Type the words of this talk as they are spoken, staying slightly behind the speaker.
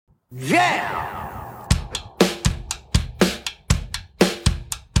Yeah!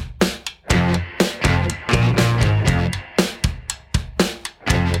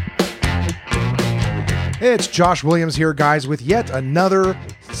 It's Josh Williams here, guys, with yet another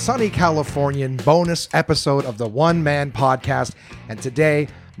sunny Californian bonus episode of the One Man Podcast. And today,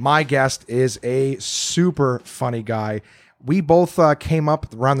 my guest is a super funny guy. We both came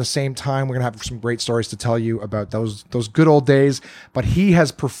up around the same time. We're going to have some great stories to tell you about those good old days. But he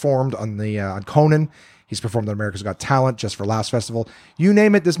has performed on on Conan. He's performed on America's Got Talent, Just for Laughs Festival. You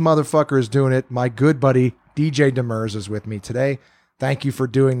name it, this motherfucker is doing it. My good buddy, DJ Demers, is with me today. Thank you for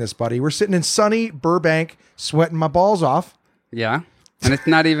doing this, buddy. We're sitting in sunny Burbank, sweating my balls off. Yeah. And it's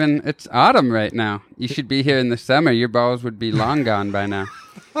not even, it's autumn right now. You should be here in the summer. Your balls would be long gone by now.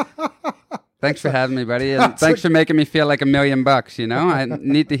 Thanks for having me, buddy. And thanks for making me feel like $1,000,000, you know? I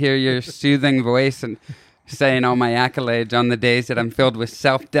need to hear your soothing voice and saying all my accolades on the days that I'm filled with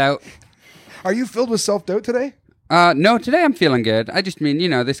self-doubt. Are you filled with self-doubt today? No, today I'm feeling good. I just mean, you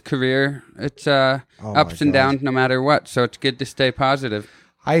know, this career, it's ups and downs no matter what. So it's good to stay positive.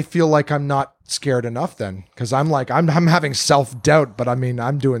 I feel like I'm not scared enough then, because I'm having self-doubt, but I mean,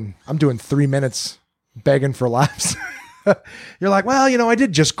 I'm doing 3 minutes begging for laughs. You're like, well, you know, I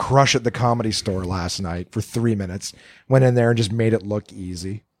did just crush at the Comedy Store last night for 3 minutes. Went in there and just made it look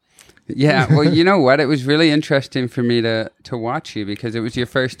easy. Yeah, well, you know what? It was really interesting for me to watch you because it was your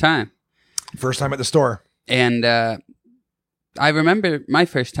first time. First time at the store. And I remember my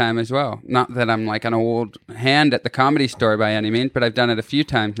first time as well. Not that I'm like an old hand at the Comedy Store by any means, but I've done it a few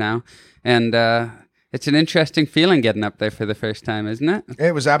times now. And it's an interesting feeling getting up there for the first time, isn't it?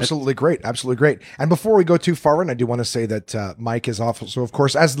 It was absolutely great. Absolutely great. And before we go too far in, I do want to say that Mike is also, so of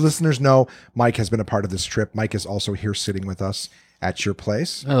course, as listeners know, Mike has been a part of this trip. Mike is also here sitting with us at your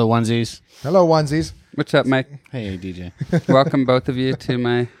place. Hello, onesies. Hello, onesies. What's up, Mike? Hey, DJ. Welcome, both of you, to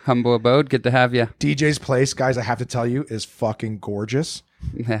my humble abode. Good to have you. DJ's place, guys, I have to tell you, is fucking gorgeous.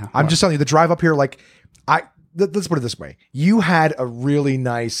 Yeah, I'm just telling you, the drive up here, like, let's put it this way. You had a really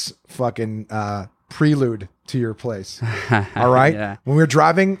nice fucking prelude to your place. All right? Yeah. When we were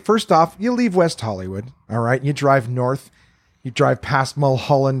driving, first off, you leave West Hollywood. All right? You drive north. You drive past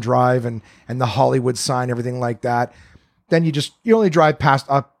Mulholland Drive and the Hollywood sign, everything like that. Then you only drive past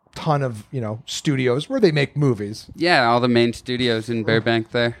a ton of, you know, studios where they make movies. Yeah, all the main studios in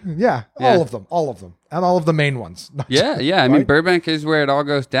Burbank there. Yeah, all of them. And all of the main ones. Yeah. I mean, Burbank is where it all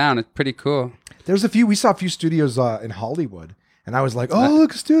goes down. It's pretty cool. We saw a few studios in Hollywood, and I was like, oh,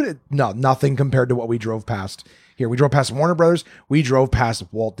 look, a studio. No, nothing compared to what we drove past here. We drove past Warner Brothers. We drove past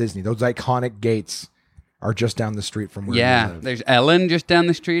Walt Disney. Those iconic gates are just down the street from where we live. There's Ellen just down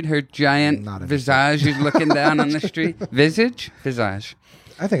the street. Her giant visage is looking down on the street. Visage?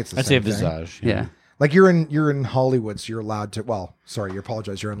 I think it's the I'd same say thing. visage. Yeah. Like you're in Hollywood, so you're allowed to. Well, sorry, you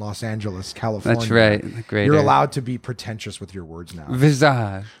apologize. You're in Los Angeles, California. That's right. Great. You're allowed to be pretentious with your words now.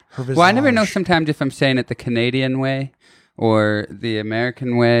 Visage. Her visage. Well, I never know sometimes if I'm saying it the Canadian way or the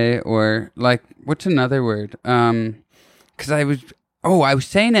American way or like what's another word? Because I was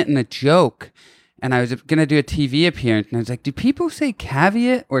saying it in a joke, and I was gonna do a TV appearance, and I was like, do people say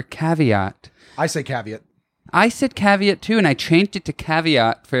caveat or caveat? I say caveat. I said caveat too, and I changed it to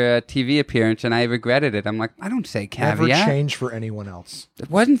caveat for a TV appearance, and I regretted it. I'm like, I don't say caveat. Never change for anyone else. It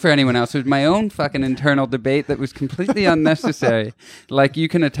wasn't for anyone else. It was my own fucking internal debate that was completely unnecessary. Like you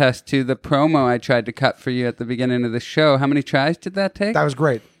can attest to the promo I tried to cut for you at the beginning of the show. How many tries did that take? That was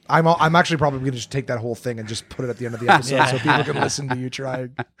great. I'm actually probably going to just take that whole thing and just put it at the end of the episode so people can listen to you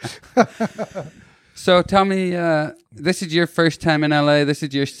trying. So tell me, this is your first time in LA. This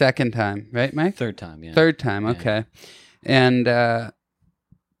is your second time, right, Mike? Third time, yeah. Third time, okay. And I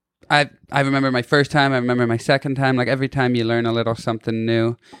remember my first time. I remember my second time. Like every time you learn a little something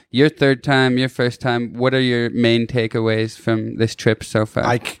new. Your third time, your first time. What are your main takeaways from this trip so far?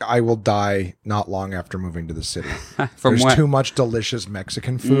 I will die not long after moving to the city. From There's what? too much delicious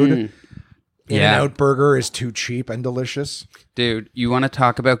Mexican food. In-N-Out Burger is too cheap and delicious. Dude, you want to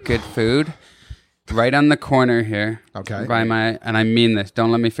talk about good food? Right on the corner here. Okay. And I mean this.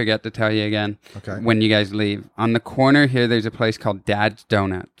 Don't let me forget to tell you again. Okay. When you guys leave. On the corner here, there's a place called Dad's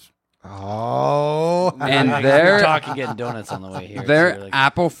Donuts. Oh. And We're they're talking getting donuts on the way here. Their so we're like,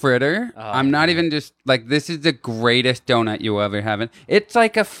 apple fritter. I'm not even just like, this is the greatest donut you ever have. It's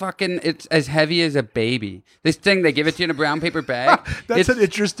like it's as heavy as a baby. This thing, they give it to you in a brown paper bag. That's an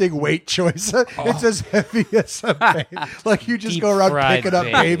interesting weight choice. It's as heavy as a baby. Like you just Deep go around fried picking up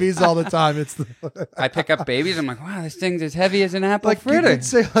baby. babies all the time. I pick up babies. I'm like, wow, this thing's as heavy as an apple Like you fritter. could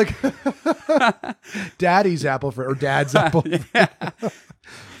say like Daddy's apple fritter or Dad's apple fritter.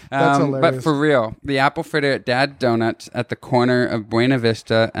 That's But hilarious. for real, the apple fritter at Dad Donuts at the corner of Buena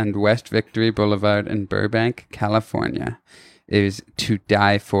Vista and West Victory Boulevard in Burbank, California, is to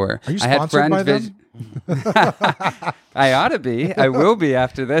die for. Are you sponsored by them? I ought to be. I will be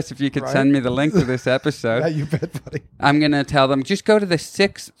after this if you could Right? send me the link to this episode. Yeah, you bet, buddy. I'm going to tell them, just go to the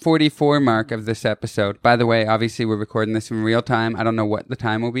 6:44 mark of this episode. By the way, obviously, we're recording this in real time. I don't know what the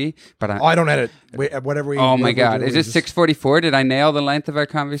time will be, but Oh, I don't edit. Whatever we. oh my whatever we God. do, Is we it just 6:44? Did I nail the length of our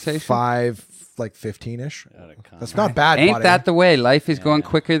conversation? 5, like 15-ish? That's not bad, Ain't buddy. that the way? Life is going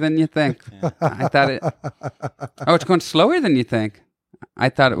quicker than you think. I thought it. Oh, it's going slower than you think. I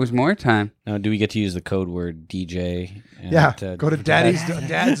thought it was more time. Now, do we get to use the code word DJ? And, Yeah, go to Dad's Donut.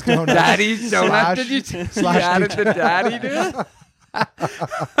 Daddy's Donut. Slash- Did you slash added DJ. the daddy to it?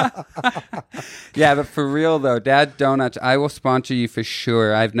 Yeah, but for real though, Dad Donuts, I will sponsor you for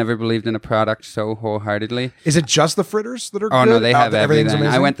sure. I've never believed in a product so wholeheartedly. Is it just the fritters that are Oh good? no, they have everything's everything. I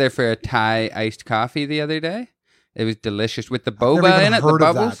amazing? went there for a Thai iced coffee the other day. It was delicious with the Never boba even in it, the heard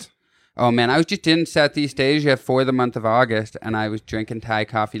of bubbles. that. Oh man, I was just in Southeast Asia for the month of August, and I was drinking Thai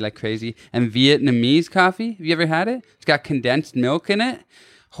coffee like crazy and Vietnamese coffee. Have you ever had it? It's got condensed milk in it.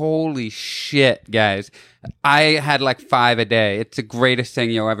 Holy shit, guys! I had like 5 a day. It's the greatest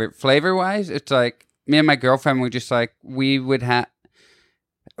thing you'll ever. Flavor wise, it's like me and my girlfriend were just like we would have.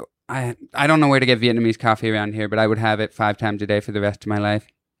 I don't know where to get Vietnamese coffee around here, but I would have it 5 times a day for the rest of my life.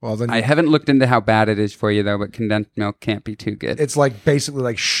 Well, then I haven't looked into how bad it is for you though, but condensed milk can't be too good. it's like basically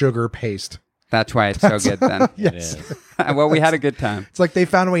like sugar paste. That's why it's so good then. Yes. Well, we had a good time. It's like they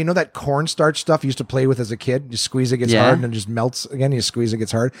found a way. You know that cornstarch stuff you used to play with as a kid? You squeeze it, gets Yeah. hard, and then it just melts again. You squeeze it,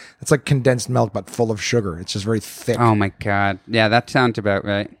 gets hard. It's like condensed milk, but full of sugar. It's just very thick. Oh my God. Yeah, that sounds about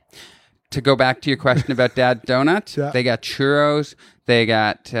right. To go back to your question about Dad Donuts, Yeah. they got churros. They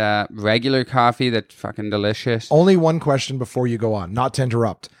got regular coffee that's fucking delicious. Only one question before you go on, not to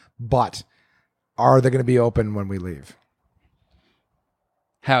interrupt, but are they going to be open when we leave?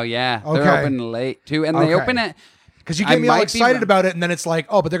 Hell yeah. Okay. They're open late too. And they Okay. open it. Because you I get me all might be excited wrong. about it, and then it's like,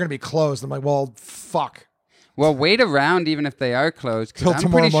 oh, but they're going to be closed. I'm like, well, fuck. Well, wait around even if they are closed. Till Because I'm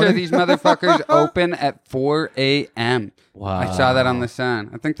tomorrow pretty sure morning? these motherfuckers open at 4 a.m. Wow. I saw that on the sign.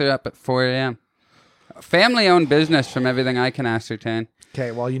 I think they're up at 4 a.m. Family-owned business from everything I can ascertain.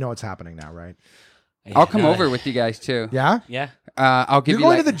 Okay, well, you know what's happening now, right? I'll come over with you guys too. Yeah? Yeah. I'll give You're you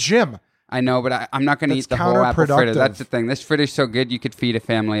going like, to the gym. I know, but I'm not going to That's eat the whole apple fritter. counterproductive. That's the thing. This fritter's so good you could feed a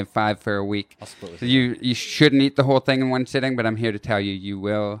family of 5 for a week. I'll split with So you shouldn't eat the whole thing in one sitting, but I'm here to tell you, you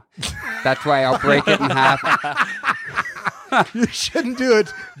will. That's why I'll break it in half. You shouldn't do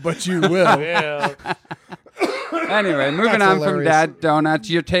it, but you will. Anyway, moving That's on from hilarious. Dad Donuts.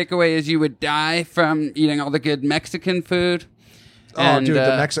 Your takeaway is you would die from eating all the good Mexican food. Oh, dude,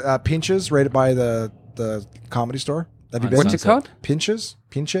 the Pinches right by the comedy store. Have you been? What's it called? Pinches?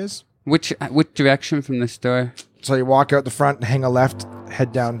 Pinches? Which direction from the store? So you walk out the front and hang a left,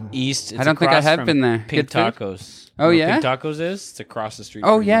 head down. East. It's I don't think I across have from been there. Pink Good food? Tacos. Oh, You know yeah? what Pink Tacos is? It's across the street.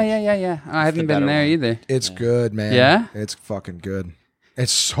 Oh, pretty yeah, much. yeah. I haven't the been better there one. either. It's good, man. Yeah? It's fucking good.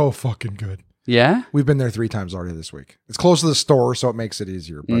 It's so fucking good. Yeah? We've been there 3 times already this week. It's close to the store, so it makes it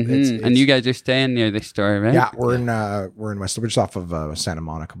easier. But it's And you guys are staying near the store, right? yeah, we're in West. We're just off of Santa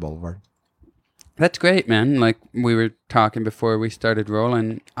Monica Boulevard. That's great, man. Like we were talking before we started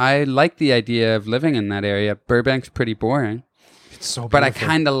rolling. I like the idea of living in that area. Burbank's pretty boring. It's so But I beautiful.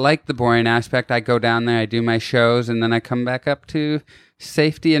 kind of like the boring aspect. I go down there, I do my shows, and then I come back up to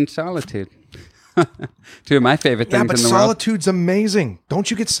safety and solitude. Two of my favorite Yeah, things but in the world. solitude's amazing.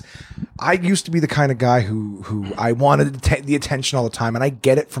 Don't you get? I used to be the kind of guy who I wanted the attention all the time, and I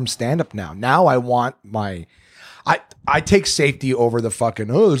get it from stand up now. Now I want my, I take safety over the fucking.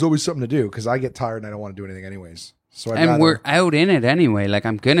 Oh, there's always something to do because I get tired and I don't want to do anything anyways. So And we're out in it anyway. Like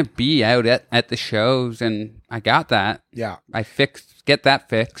I'm gonna be out at the shows, and I got that. yeah. Get that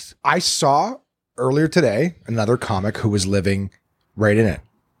fix. I saw earlier today another comic who was living right in it,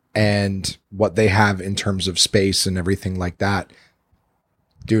 and what they have in terms of space and everything like that.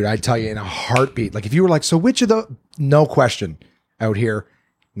 Dude, I tell you in a heartbeat. Like if you were like, so which of the? No question, out here,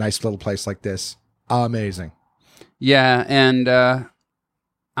 nice little place like this, amazing. Yeah, and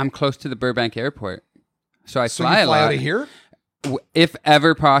I'm close to the Burbank Airport, so I So fly you a fly lot. out of here? If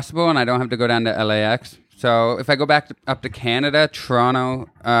ever possible, and I don't have to go down to LAX. So if I go back up to Canada, Toronto,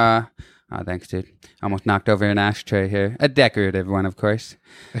 oh, thanks, dude. Almost knocked over an ashtray here. A decorative one, of course.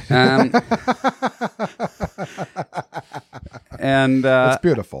 And That's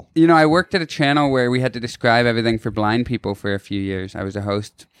beautiful. you know, I worked at a channel where we had to describe everything for blind people for a few years. I was a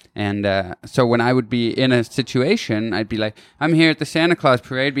host. And so when I would be in a situation, I'd be like, I'm here at the Santa Claus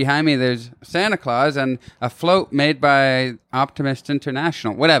parade. Behind me, there's Santa Claus and a float made by Optimist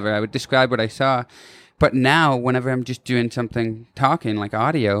International. Whatever. I would describe what I saw. But now, whenever I'm just doing something, talking, like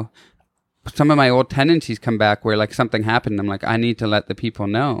audio, some of my old tendencies come back where like something happened. I'm like, I need to let the people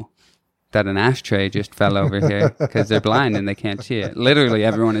know that an ashtray just fell over here because they're blind and they can't see it. Literally,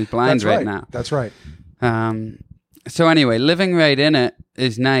 everyone is blind That's now. That's right. So anyway, living right in it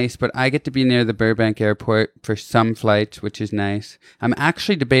is nice, but I get to be near the Burbank airport for some flights, which is nice. I'm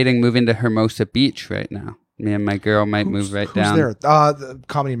actually debating moving to Hermosa Beach right now. Me and my girl might move right down. Who's there? The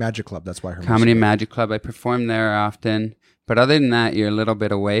Comedy Magic Club. That's why. Comedy Magic Club. I perform there often. But other than that, you're a little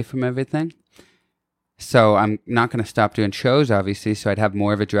bit away from everything. So I'm not going to stop doing shows, obviously. So I'd have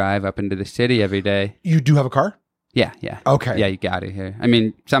more of a drive up into the city every day. You do have a car? Yeah. Okay. Yeah, you got it here. I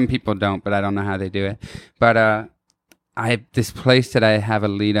mean, some people don't, but I don't know how they do it. But this place that I have a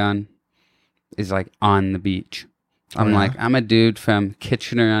lead on is like on the beach. I'm a dude from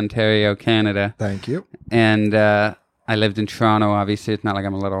Kitchener, Ontario, Canada. Thank you. And I lived in Toronto, obviously. It's not like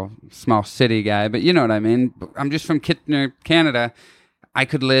I'm a little small city guy, but you know what I mean. I'm just from Kitchener, Canada. I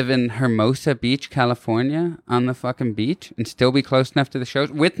could live in Hermosa Beach, California, on the fucking beach and still be close enough to the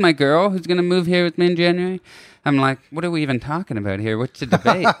shows with my girl who's going to move here with me in January. I'm like, what are we even talking about here? What's the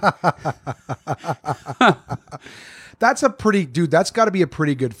debate? That's that's got to be a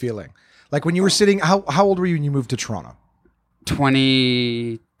pretty good feeling. Like when you were sitting, how old were you when you moved to Toronto?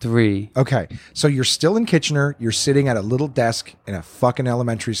 23. Okay. So you're still in Kitchener. You're sitting at a little desk in a fucking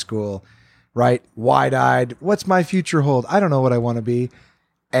elementary school, right? Wide-eyed. What's my future hold? I don't know what I want to be.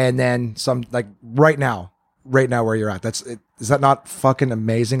 And then like right now where you're at. Is that not fucking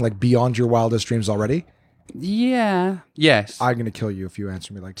amazing? Like beyond your wildest dreams already? Yeah. Yes. I'm going to kill you if you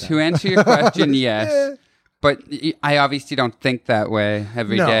answer me like that. To answer your question, yes. But I obviously don't think that way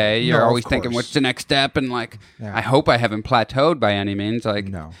every day. You're always thinking, what's the next step? And like, I hope I haven't plateaued by any means. Like,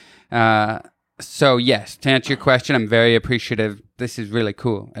 no. So yes, to answer your question, I'm very appreciative. This is really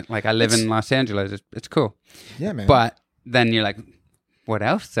cool. Like I live in Los Angeles. It's cool. Yeah, man. But then you're like, what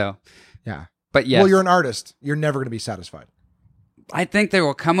else? So yeah. But yes. Well, you're an artist. You're never going to be satisfied. I think there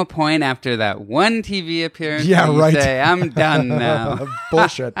will come a point after that one TV appearance where you say, I'm done now.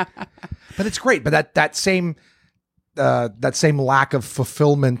 Bullshit. But it's great. But that same lack of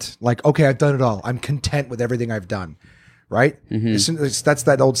fulfillment, like, okay, I've done it all. I'm content with everything I've done. Right? Mm-hmm. That's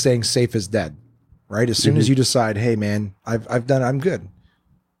that old saying, safe is dead. Right? As soon as you decide, hey man, I've done it, I'm good.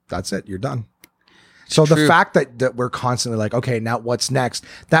 That's it. You're done. So the fact that we're constantly like, okay, now what's next?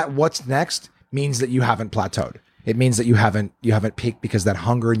 That what's next means that you haven't plateaued. It means that you haven't peaked because that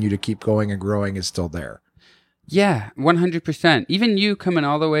hunger in you to keep going and growing is still there. Yeah, 100%. Even you coming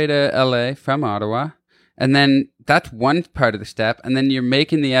all the way to LA from Ottawa, and then that's one part of the step, and then you're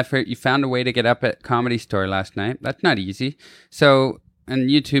making the effort. You found a way to get up at Comedy Store last night. That's not easy. So,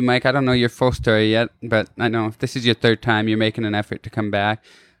 and you too, Mike, I don't know your full story yet, but I know if this is your third time, you're making an effort to come back.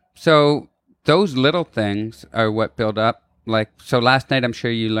 So those little things are what build up. Like, so last night, I'm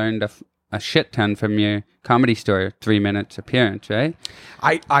sure you learned a shit ton from your Comedy Store 3 minutes appearance, right?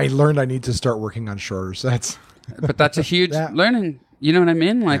 I learned I need to start working on shorter sets. But that's a huge learning. You know what I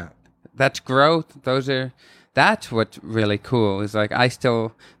mean? Like that's growth. That's what's really cool is like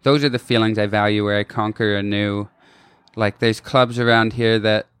those are the feelings I value where I conquer a new, like there's clubs around here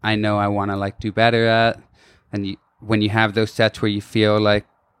that I know I want to like do better at. And when you have those sets where you feel like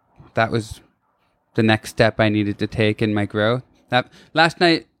that was the next step I needed to take in my growth. That last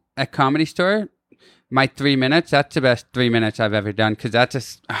night at Comedy Store, my 3 minutes, that's the best 3 minutes I've ever done because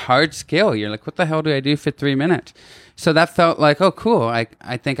that's a hard skill. You're like, what the hell do I do for 3 minutes? So that felt like, oh, cool. I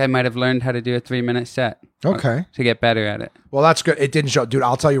think I might have learned how to do a 3 minute set. Okay. To get better at it. Well, that's good. It didn't show. Dude,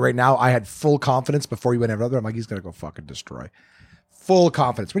 I'll tell you right now, I had full confidence before you went over there. I'm like, he's going to go fucking destroy. Full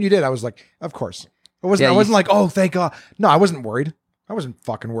confidence. When you did, I was like, of course. I wasn't like, oh, thank God. No, I wasn't worried. I wasn't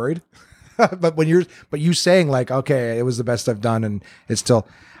fucking worried. But you saying like, okay, it was the best I've done and it's still,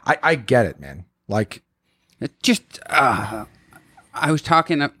 I get it, man. Like, it just, I was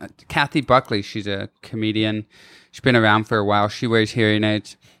talking to Kathy Buckley. She's a comedian. She's been around for a while. She wears hearing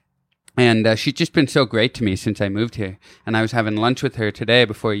aids. And she's just been so great to me since I moved here. And I was having lunch with her today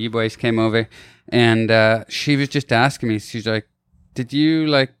before you boys came over. And she was just asking me, she's like, did you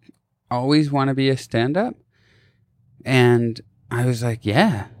like always want to be a stand-up? And I was like,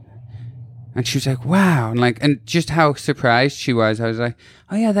 yeah. And she was like, wow. And just how surprised she was. I was like,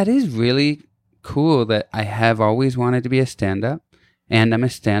 oh yeah, that is really cool that I have always wanted to be a stand-up and I'm a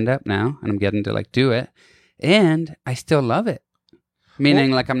stand-up now and I'm getting to like do it and I still love it.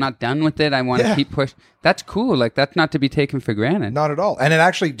 Meaning, like, I'm not done with it. I want to keep pushing. That's cool. Like, that's not to be taken for granted. Not at all. And it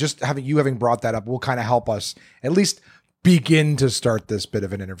actually, just having brought that up will kind of help us at least begin to start this bit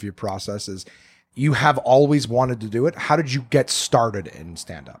of an interview process. Is you have always wanted to do it. How did you get started in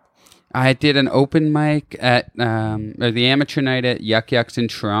stand-up? I did an open mic at or the amateur night at Yuck Yucks in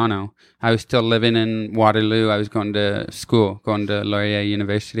Toronto. I was still living in Waterloo. I was going to school, going to Laurier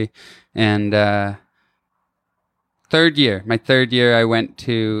University. And my third year, I went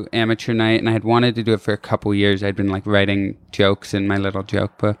to amateur night, and I had wanted to do it for a couple years. I'd been like writing jokes in my little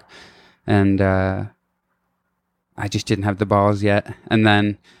joke book, and I just didn't have the balls yet. And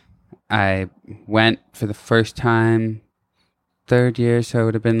then I went for the first time third year, so it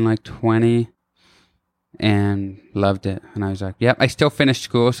would have been like 20, and loved it. And I was like, yep. I still finished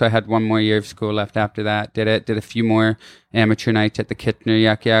school, so I had one more year of school left after that. Did a few more amateur nights at the Kitchener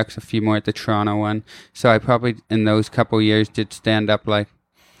Yuck Yucks, a few more at the Toronto one. So I probably in those couple years did stand up like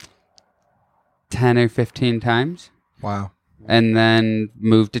 10 or 15 times. Wow. And then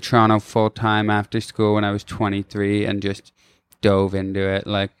moved to Toronto full time after school when I was 23 and just dove into it.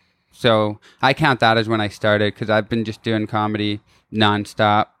 Like, so I count that as when I started, because I've been just doing comedy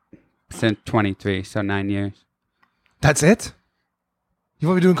nonstop since 23, so 9 years. That's it? You've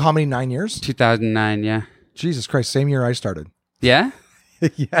only been doing comedy 9 years? 2009, yeah. Jesus Christ, same year I started. Yeah?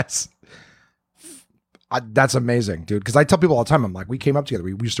 Yes. That's amazing, dude. Because I tell people all the time, I'm like, we came up together.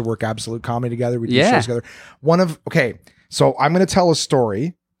 We used to work Absolute Comedy together. We did shows together. So I'm going to tell a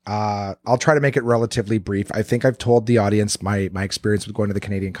story. I'll try to make it relatively brief. I think I've told the audience my experience with going to the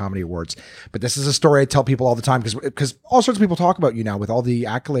Canadian Comedy Awards, but this is a story I tell people all the time because all sorts of people talk about you now with all the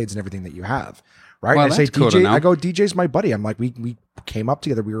accolades and everything that you have, right? Well, I say cool DJ, I go, DJ's my buddy. I'm like, we came up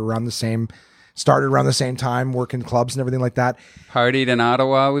together. We were started around the same time, working clubs and everything like that. Partied in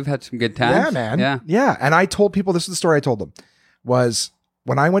Ottawa. We've had some good times. Yeah, man. Yeah. And I told people, this is the story I told them, was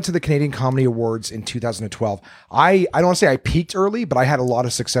when I went to the Canadian Comedy Awards in 2012, I don't want to say I peaked early, but I had a lot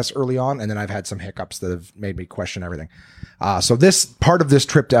of success early on. And then I've had some hiccups that have made me question everything. So this part of this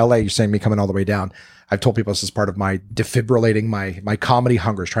trip to LA, you're saying me coming all the way down, I've told people this is part of my defibrillating my comedy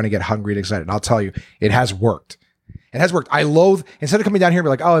hunger, is trying to get hungry and excited. And I'll tell you, it has worked. It has worked. I loathe, instead of coming down here and be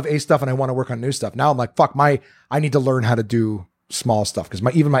like, oh, I have A stuff and I want to work on new stuff. Now I'm like, fuck, I need to learn how to do small stuff,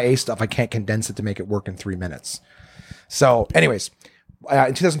 because even my A stuff, I can't condense it to make it work in 3 minutes. So anyways,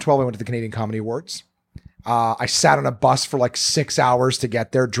 in 2012, I went to the Canadian Comedy Awards. I sat on a bus for like 6 hours to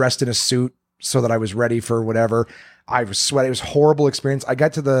get there, dressed in a suit so that I was ready for whatever. I was sweating. It was a horrible experience. I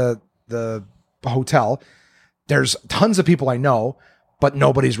got to the hotel. There's tons of people I know, but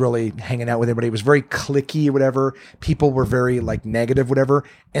nobody's really hanging out with anybody. It was very cliquey or whatever. People were very like negative, whatever.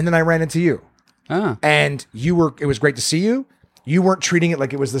 And then I ran into you. And it was great to see you. You weren't treating it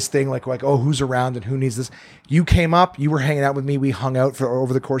like it was this thing like, oh, who's around and who needs this? You came up, you were hanging out with me. We hung out for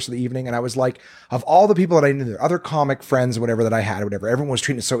over the course of the evening. And I was like, of all the people that I knew, the other comic friends, whatever that I had, or whatever, everyone was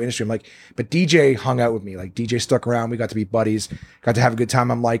treating it so industry. I'm like, but DJ hung out with me. Like DJ stuck around. We got to be buddies, got to have a good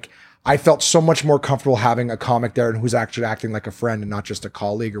time. I'm like, I felt so much more comfortable having a comic there and who's actually acting like a friend and not just a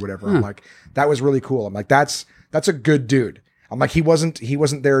colleague or whatever. I'm like, that was really cool. I'm like, that's a good dude. I'm like, he wasn't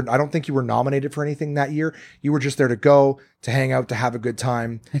there. I don't think you were nominated for anything that year. You were just there to go, to hang out, to have a good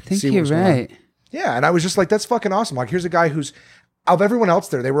time. I think you're right. Yeah. And I was just like, that's fucking awesome. Like, here's a guy who's, of everyone else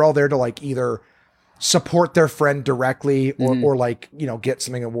there, they were all there to like either support their friend directly or like, get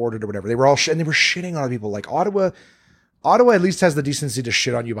something awarded or whatever. They were all, and they were shitting on people. Like Ottawa at least has the decency to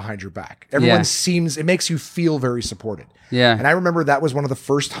shit on you behind your back. Everyone it makes you feel very supported. Yeah. And I remember that was one of the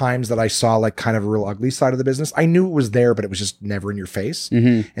first times that I saw like kind of a real ugly side of the business. I knew it was there, but it was just never in your face.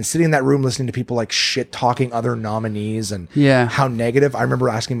 Mm-hmm. And sitting in that room listening to people like shit talking other nominees and how negative. I remember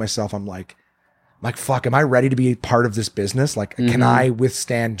asking myself, I'm like, fuck, am I ready to be part of this business? Like, can I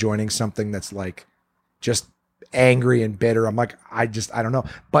withstand joining something that's like just angry and bitter? I'm like, I don't know.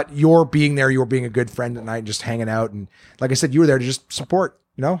 But you're being there, you're being a good friend and I just hanging out. And like I said, you were there to just support,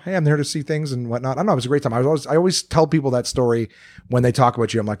 hey, I'm there to see things and whatnot. I don't know. It was a great time. I always tell people that story when they talk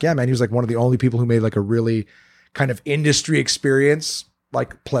about you. I'm like, yeah, man, he was like one of the only people who made like a really kind of industry experience,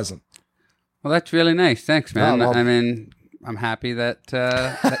 like pleasant. Well, that's really nice. Thanks, man. No, well, I mean, I'm happy that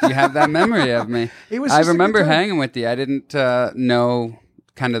you have that memory of me. I remember hanging with you. I didn't know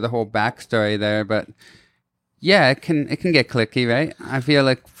kind of the whole backstory there, but yeah, it can get cliquey, right? I feel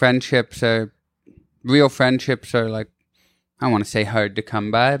like real friendships are like, I don't want to say hard to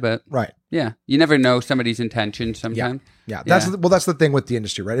come by, but right. Yeah, you never know somebody's intentions sometimes. Yeah. That's the thing with the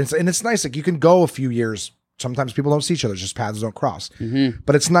industry, right? It's nice. Like you can go a few years. Sometimes people don't see each other, just paths don't cross. Mm-hmm.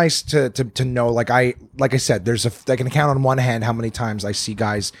 But it's nice to know. Like I said, I can count on one hand how many times I see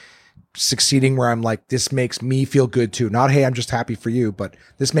guys succeeding where I'm like, this makes me feel good too. Not, hey, I'm just happy for you, but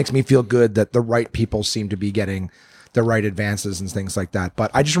this makes me feel good that the right people seem to be getting the right advances and things like that.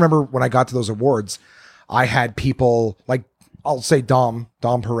 But I just remember when I got to those awards, I had people like, I'll say Dom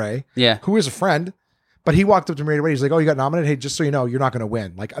Perret, Yeah. who is a friend, but he walked up to me right away. He's like, oh, you got nominated? Hey, just so you know, you're not going to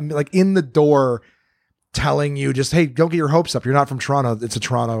win. Like, I'm like in the door telling you just, hey, don't get your hopes up. You're not from Toronto. It's a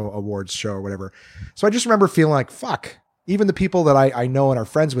Toronto awards show or whatever. So I just remember feeling like, fuck, even the people that I know and are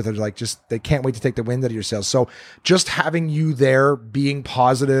friends with are like, just, they can't wait to take the wind out of your sails. So just having you there, being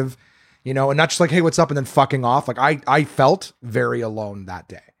positive, you know, and not just like, hey, what's up? And then fucking off. Like I felt very alone that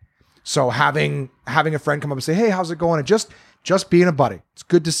day. So having a friend come up and say, hey, how's it going? And just being a buddy. It's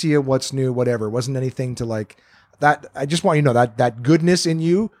good to see you. What's new, whatever. It wasn't anything to like that. I just want you to know that goodness in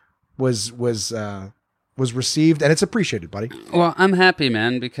you was received and it's appreciated, buddy. Well, I'm happy,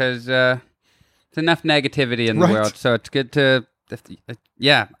 man, because there's enough negativity in the Right. world. So it's good to,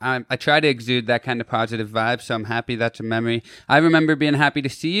 I try to exude that kind of positive vibe. So I'm happy that's a memory. I remember being happy to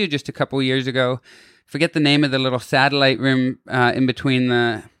see you just a couple years ago. Forget the name of the little satellite room in between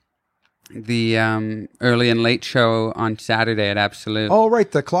the early and late show on Saturday at Absolute. Oh,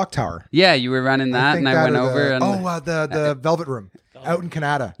 right. The clock tower. Yeah, you were running that, and I went over. The Velvet Room out in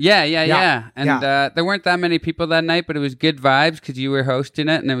Canada. Yeah. Yeah. And there weren't that many people that night, but it was good vibes because you were hosting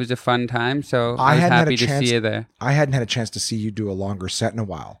it, and it was a fun time. So I was happy to see you there. I hadn't had a chance to see you do a longer set in a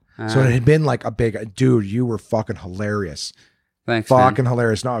while. So it had been like a big, dude, you were fucking hilarious. Thanks, Fucking man.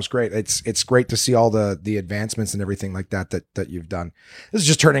 hilarious. No, it's great. It's great to see all the advancements and everything like that you've done. This is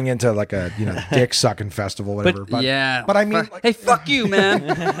just turning into like a, dick sucking festival, whatever. But I mean, hey, fuck you, man.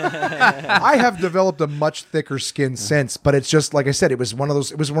 I have developed a much thicker skin since, but it's just like I said, it was one of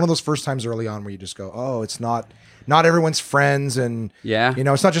those first times early on where you just go, oh, it's not everyone's friends, and Yeah.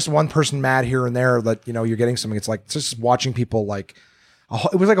 it's not just one person mad here and there that you're getting something. It's like just watching people like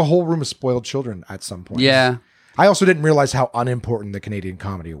it was like a whole room of spoiled children at some point. Yeah. I also didn't realize how unimportant the Canadian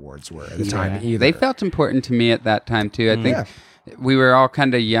Comedy Awards were at the time either. They felt important to me at that time too. I think we were all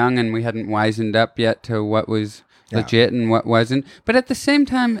kind of young and we hadn't wisened up yet to what was legit and what wasn't. But at the same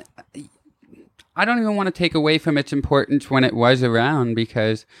time, I don't even want to take away from its importance when it was around,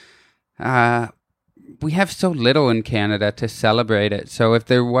 because we have so little in Canada to celebrate it. So if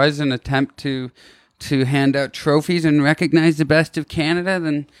there was an attempt to hand out trophies and recognize the best of Canada,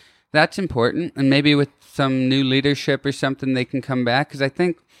 then that's important. And maybe with some new leadership or something, they can come back, because I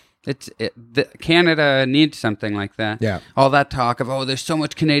think Canada needs something like that. Yeah. All that talk of, there's so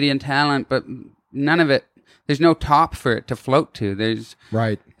much Canadian talent, but none of it, there's no top for it to float to. There's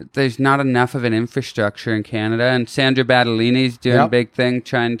not enough of an infrastructure in Canada, and Sandra Battellini's doing a big thing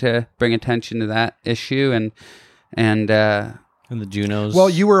trying to bring attention to that issue, and the Junos. Well,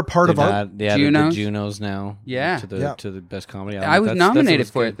 you were a part of our Junos? The Junos now. Yeah. To the best comedy album. I was nominated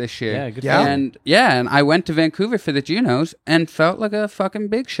for good. it this year. Yeah, good. Yeah. And I went to Vancouver for the Junos and felt like a fucking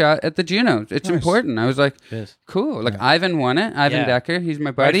big shot at the Junos. It's important. I was like, cool. Like Ivan won it. Ivan Decker. He's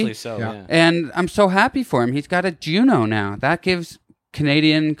my buddy. Rightfully so, yeah. And I'm so happy for him. He's got a Juno now. That gives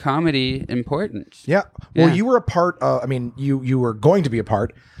Canadian comedy importance. Yeah. Well, Yeah. you were a part you were going to be a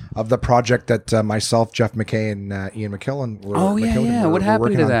part of the project that myself, Jeff McKay, and Ian McKillen were. What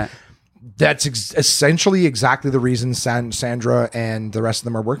happened to that? That's essentially exactly the reason Sandra and the rest of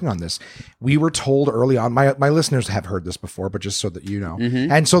them are working on this. We were told early on, my listeners have heard this before, but just so that you know,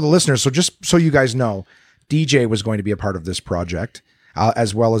 and so the listeners, so just so you guys know, DJ was going to be a part of this project.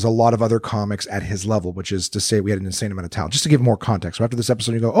 As well as a lot of other comics at his level, which is to say we had an insane amount of talent. Just to give more context, so after this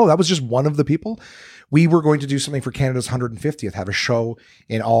episode, you go, oh, that was just one of the people. We were going to do something for Canada's 150th, have a show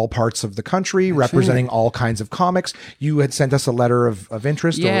in all parts of the country, representing all kinds of comics. You had sent us a letter of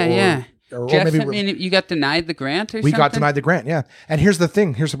interest. Yeah. Or Jeff maybe sent me, you got denied the grant or something? we got denied the grant, yeah. And here's the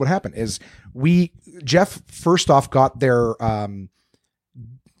thing. Here's what happened is Jeff first off got their,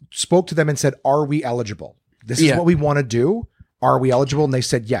 spoke to them and said, are we eligible? This is what we want to do. Are we eligible? And they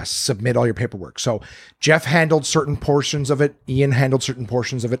said, yes, submit all your paperwork. So Jeff handled certain portions of it. Ian handled certain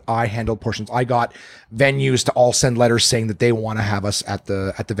portions of it. I handled portions. I got venues to all send letters saying that they want to have us at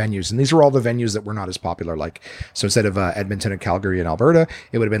the venues. And these were all the venues that were not as popular. Like, so instead of Edmonton and Calgary and Alberta,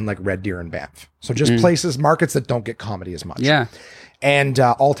 it would have been like Red Deer and Banff. So just markets that don't get comedy as much. Yeah. And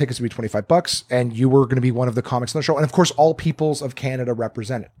all tickets would be $25. And you were going to be one of the comics on the show. And of course, all peoples of Canada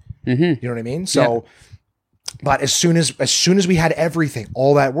represented. You know what I mean? So... But as soon as we had everything,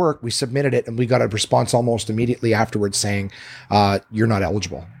 all that work, we submitted it and we got a response almost immediately afterwards saying, you're not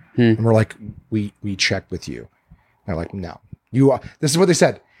eligible. And we're like, we checked with you. And they're like, no, you are. This is what they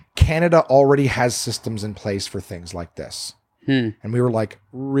said. Canada already has systems in place for things like this. And we were like,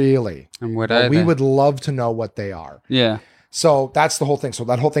 really? And what Well, are we they? would love to know what they are. Yeah. So that's the whole thing. So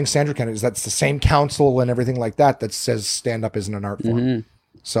that whole thing, Sandra Kennedy, is that's the same council and everything like that says stand up isn't an art form.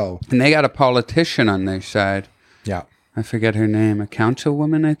 So, And they got a politician on their side. yeah. I forget her name. A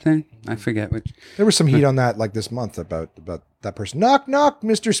councilwoman, I think. I forget which. There was some heat on that like this month about that person. Knock, knock,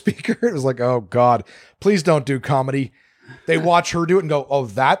 Mr. Speaker. It was like, oh God, please don't do comedy. They watch her do it and go, oh,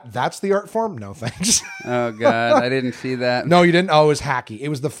 that's the art form? No, thanks. Oh God, I didn't see that. No, you didn't? Oh, it was hacky. It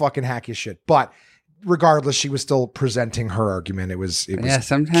was the fucking hackiest shit. But regardless, she was still presenting her argument. It was Yeah,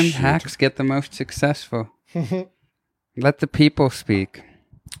 sometimes cute. hacks get the most successful. Let the people speak.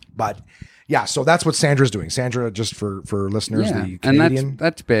 But yeah, so that's what Sandra's doing. Sandra, just for listeners, Yeah, the and Canadian.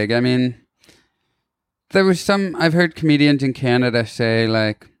 that's big. I mean, there was I've heard comedians in Canada say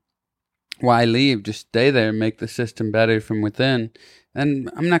like, why leave? Just stay there and make the system better from within. And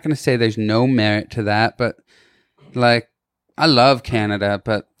I'm not going to say there's no merit to that, but like, I love Canada,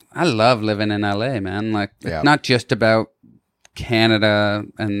 but I love living in LA, man. Like, it's not just about Canada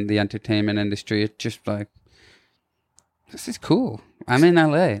and the entertainment industry. It's just like, this is cool. I'm in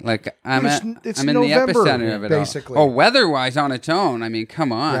LA. Like, I'm in November, the epicenter of it basically. all. Oh, weather-wise on its own. I mean,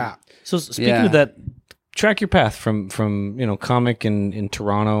 come on. Yeah. So speaking of that, track your path from comic in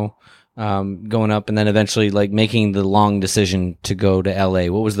Toronto, going up, and then eventually like making the long decision to go to LA.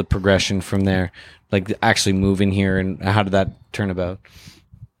 What was the progression from there? Like actually moving here, and how did that turn about?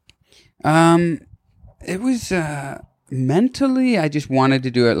 It was mentally, I just wanted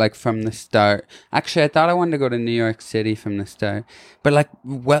to do it like from the start. Actually, I thought I wanted to go to New York City from the start, but like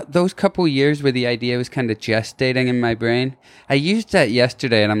those couple years where the idea was kind of gestating in my brain, I used that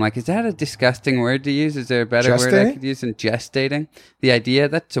yesterday, and I'm like, is that a disgusting word to use? Is there a better word I could use than gestating? The idea,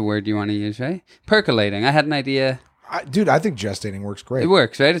 that's a word you want to use, right? Percolating. I had an idea. Dude, I think gestating works great. It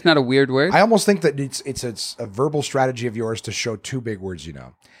works, right? It's not a weird word. I almost think that it's a verbal strategy of yours to show two big words,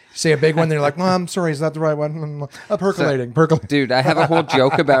 Say a big one, then you're like, well, I'm sorry, is that the right one? Percolating. Dude, I have a whole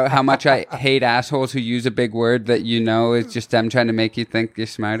joke about how much I hate assholes who use a big word that is just them trying to make you think you're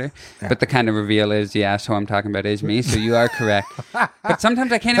smarter. Yeah. But the kind of reveal is the asshole I'm talking about is me, so you are correct. But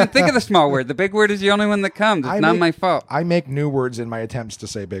sometimes I can't even think of the small word. The big word is the only one that comes. It's not my fault. I make new words in my attempts to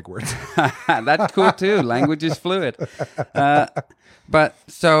say big words. That's cool too. Language is fluid. But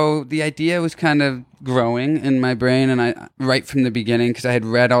so the idea was kind of growing in my brain, and I right from the beginning, because I had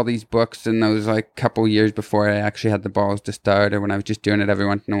read all these books, and those like couple years before I actually had the balls to start, or when I was just doing it every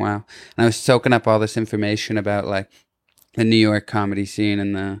once in a while, and I was soaking up all this information about like the New York comedy scene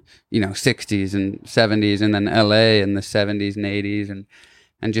in the 60s and 70s, and then LA in the 70s and 80s,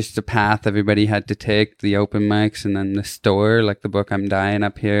 and just the path everybody had to take, the open mics, and then the store, like the book I'm Dying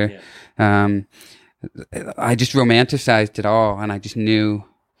Up Here. Yeah. I just romanticized it all, and I just knew,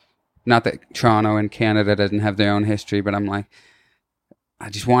 not that Toronto and Canada doesn't have their own history, but I'm like, I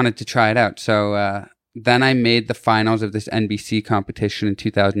just wanted to try it out. So then I made the finals of this NBC competition in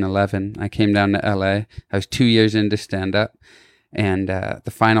 2011. I came down to LA. I was 2 years into stand-up, and the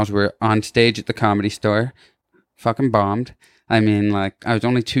finals were on stage at the Comedy Store. Fucking bombed. I mean, like, I was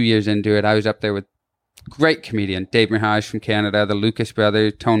only 2 years into it. I was up there with great comedian, Dave Mirage from Canada, the Lucas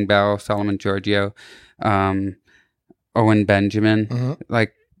brothers, Tone Bell, Solomon Giorgio, Owen Benjamin,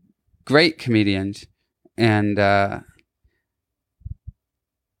 like great comedians. And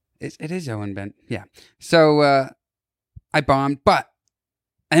it is Owen Ben. Yeah. So I bombed, but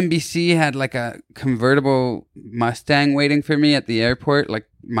NBC had like a convertible Mustang waiting for me at the airport, like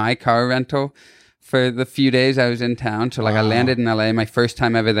my car rental, for the few days I was in town. So like I landed in LA, my first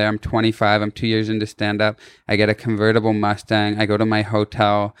time ever there. I'm 25. I'm 2 years into stand up. I get a convertible Mustang. I go to my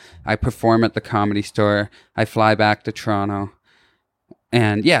hotel. I perform at the Comedy Store. I fly back to Toronto.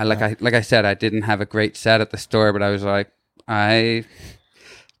 And yeah, like I said, I didn't have a great set at the store, but I was like, I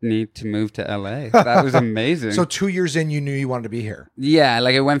need to move to LA. That was amazing. So 2 years in, you knew you wanted to be here. Yeah,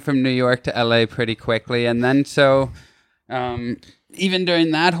 like it went from New York to LA pretty quickly. And then even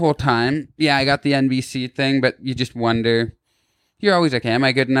during that whole time, yeah, I got the NBC thing, but you just wonder, you're always like, am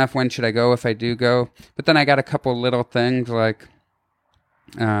I good enough? When should I go if I do go? But then I got a couple little things like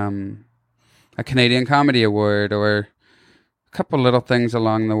a Canadian Comedy Award or a couple little things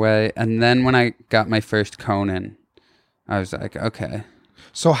along the way. And then when I got my first Conan, I was like, okay.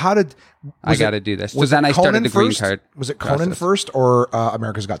 So how did... I got to do this. So then I started the green card. Was it Conan first or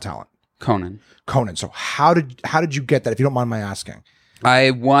America's Got Talent? Conan. So how did you get that, if you don't mind my asking? I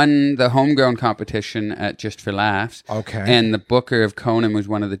won the homegrown competition at Just for Laughs. Okay. And the booker of Conan was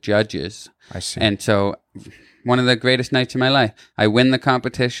one of the judges. I see. And so one of the greatest nights of my life. I win the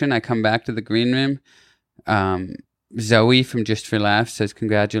competition. I come back to the green room. Zoe from Just for Laughs says,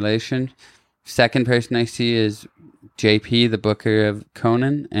 congratulations. Second person I see is JP, the booker of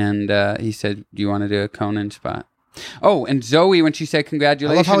Conan. And he said, do you want to do a Conan spot? Oh, and Zoe, when she said I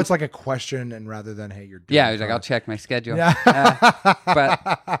congratulations. love how it's like a question and rather than, hey, you're doing Yeah, I was like, I'll check my schedule.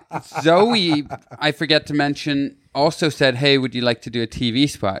 But Zoe, I forget to mention, also said, hey, would you like to do a TV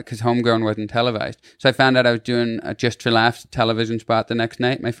spot? Because Homegrown wasn't televised. So I found out I was doing a Just for Laughs television spot the next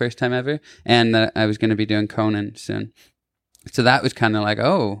night, my first time ever, and that I was going to be doing Conan soon. So that was kind of like,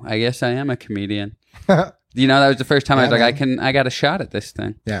 oh, I guess I am a comedian. That was the first time I was like, I got a shot at this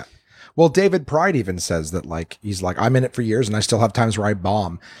thing. Yeah. Well, David Pride even says that, like, he's like, I'm in it for years and I still have times where I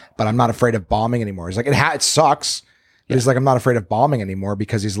bomb, but I'm not afraid of bombing anymore. He's like, it sucks. But he's like, I'm not afraid of bombing anymore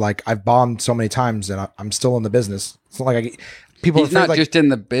because he's like, I've bombed so many times and I'm still in the business. It's not like people. He's not just in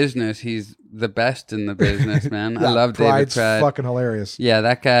the business. He's the best in the business, man. I love Pride's David Pride. Fucking hilarious. Yeah,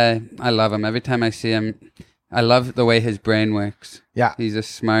 that guy, I love him. Every time I see him, I love the way his brain works. Yeah. He's a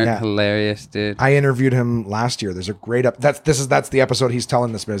smart, hilarious dude. I interviewed him last year. There's a great that's the episode he's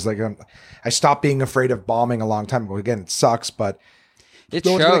telling this, but it's like, I stopped being afraid of bombing a long time ago. Again, it sucks, but it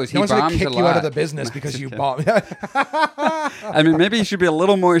shows. No one's going gonna to kick you out of the business because you bomb. I mean, maybe you should be a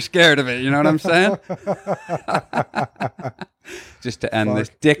little more scared of it. You know what I'm saying? Just to end this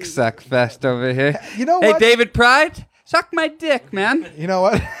dick suck fest over here. You know what? Hey, David Pride, suck my dick, man. You know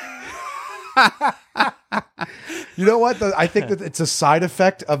what? You know what? I think that it's a side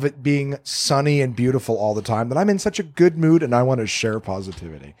effect of it being sunny and beautiful all the time that I'm in such a good mood and I want to share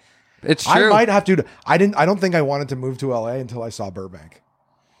positivity. It's true. I might have to. I don't think I wanted to move to LA until I saw Burbank.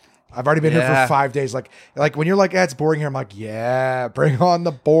 I've already been here for 5 days. Like when you're like, it's boring here. I'm like, yeah, bring on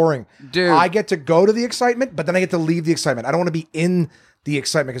the boring. Dude. I get to go to the excitement, but then I get to leave the excitement. I don't want to be in the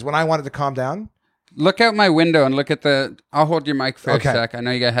excitement because when I want it to calm down. Look out my window and look at I'll hold your mic for Okay. a sec. I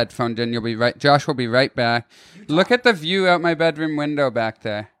know you got headphones in. You'll be right. Josh will be right back. Look at the view out my bedroom window back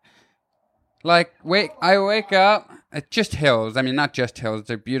there. Like, I wake up. It's just hills. I mean, not just hills.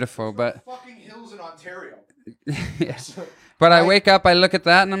 They're beautiful, but. Fucking hills in Ontario. Yes. But I wake up, I look at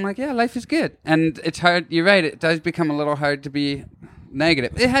that, and I'm like, yeah, life is good. And it's hard. You're right. It does become a little hard to be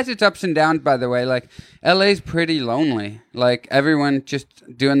negative. It has its ups and downs, by the way. Like, LA's pretty lonely. Like, everyone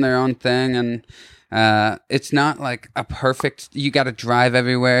just doing their own thing, and it's not like a perfect. You got to drive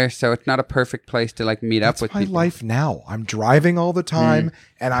everywhere, so it's not a perfect place to like meet up with my people. life now. I'm driving all the time,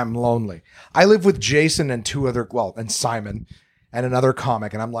 and I'm lonely. I live with Jason and and Simon, and another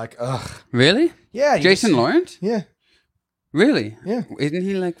comic, and I'm like, ugh. Really? Yeah, Jason Lawrence? Yeah. Really? Yeah. Isn't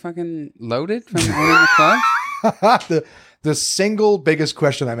he like fucking loaded from owning the club? The single biggest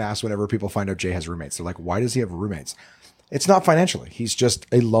question I'm asked whenever people find out Jay has roommates, they're like, why does he have roommates? It's not financially. He's just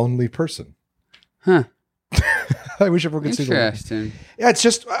a lonely person. Huh. I wish everyone could see that. Interesting. Yeah, it's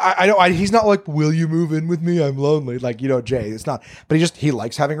just I don't. He's not like, will you move in with me? I'm lonely. Like, Jay. It's not. But he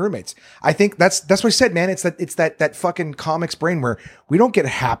likes having roommates. I think that's what I said, man. It's that fucking comics brain where we don't get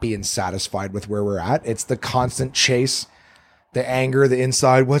happy and satisfied with where we're at. It's the constant chase, the anger, the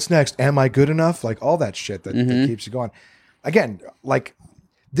inside. What's next? Am I good enough? Like all that shit that keeps you going. Again, like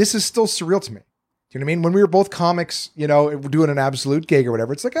this is still surreal to me. Do you know what I mean? When we were both comics, doing an Absolute gig or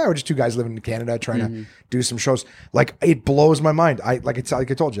whatever, it's like, we're just two guys living in Canada trying to do some shows. Like, it blows my mind. Like I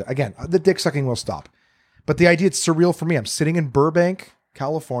told you, again, the dick sucking will stop. But the idea, it's surreal for me. I'm sitting in Burbank,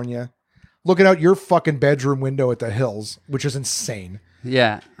 California, looking out your fucking bedroom window at the hills, which is insane.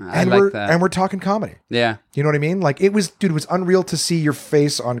 Yeah, I like that. And we're talking comedy. Yeah. You know what I mean? Like, it was unreal to see your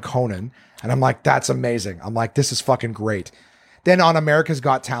face on Conan. And I'm like, that's amazing. I'm like, this is fucking great. Then on America's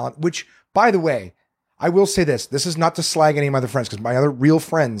Got Talent, which, by the way, I will say this. This is not to slag any of my other friends, because my other real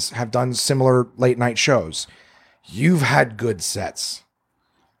friends have done similar late night shows. You've had good sets.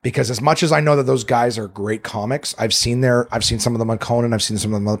 Because as much as I know that those guys are great comics, I've seen some of them on Conan, I've seen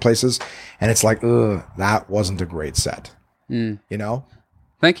some of them other places, and it's like, ugh, that wasn't a great set. You know?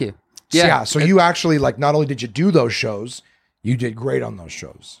 Thank you. Yeah. So you actually, like, not only did you do those shows, you did great on those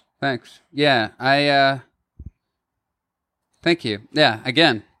shows. Thanks. Yeah. Thank you. Yeah.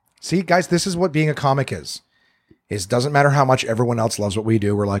 Again. See, guys, this is what being a comic is. It doesn't matter how much everyone else loves what we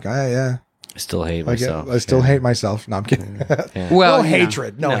do. We're like, yeah. I still hate myself. I still hate myself. No, I'm kidding. Yeah. Well, no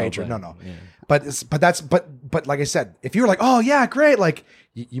hatred. No hatred. But, No. yeah. But like I said, if you were like, oh yeah, great, like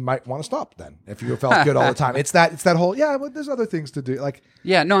you might want to stop then if you felt good all the time. It's that whole, but there's other things to do. Like,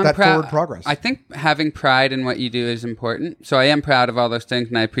 yeah, no, I'm that proud. forward progress. I think having pride in what you do is important. So I am proud of all those things,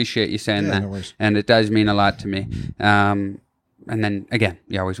 and I appreciate you saying that. No worries. And it does mean a lot to me. And then again,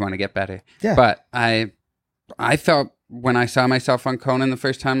 you always want to get better. Yeah. But I felt when I saw myself on Conan the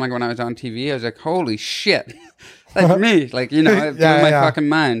first time, like when I was on TV, I was like, holy shit, that's me. Like, it blew my fucking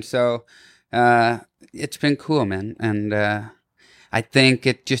mind. So it's been cool, man. And I think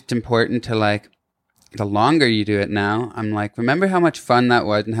it's just important to like the longer you do it now, I'm like, remember how much fun that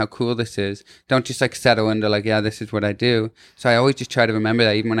was and how cool this is. Don't just like settle into like, yeah, this is what I do. So I always just try to remember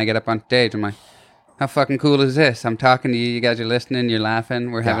that even when I get up on stage. I'm like, how fucking cool is this? I'm talking to you. You guys are listening. You're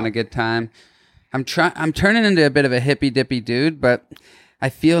laughing. We're having a good time. I'm turning into a bit of a hippy dippy dude, but I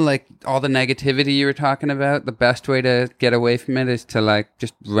feel like all the negativity you were talking about, the best way to get away from it is to like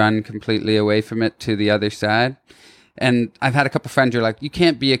just run completely away from it to the other side. And I've had a couple friends who are like, you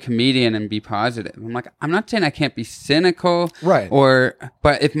can't be a comedian and be positive. I'm like, I'm not saying I can't be cynical. Right.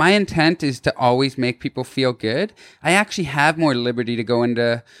 But if my intent is to always make people feel good, I actually have more liberty to go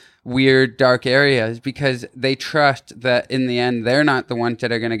into weird, dark areas because they trust that in the end, they're not the ones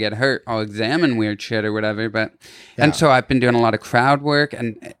that are going to get hurt. I'll examine weird shit or whatever. And so I've been doing a lot of crowd work.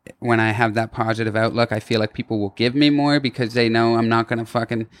 And when I have that positive outlook, I feel like people will give me more because they know I'm not going to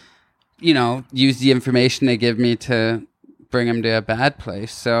fucking, use the information they give me to bring them to a bad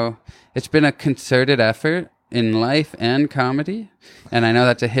place. So it's been a concerted effort in life and comedy. And I know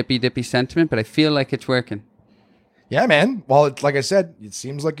that's a hippy dippy sentiment, but I feel like it's working. Yeah, man. Well, like I said, it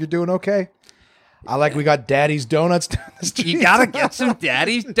seems like you're doing okay. I like we got Daddy's Donuts down the street. You gotta get some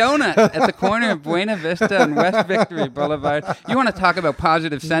Daddy's Donuts at the corner of Buena Vista and West Victory Boulevard. You want to talk about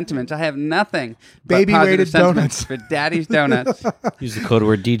positive sentiments? I have nothing but Baby-rated positive sentiments donuts for Daddy's Donuts. Use the code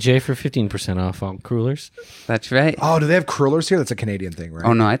word DJ for 15% off on Crullers. That's right. Oh, do they have crullers here? That's a Canadian thing, right?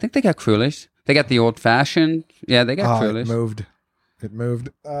 Oh no, I think they got crullers. They got the old fashioned. Yeah, they got It crullers. moved.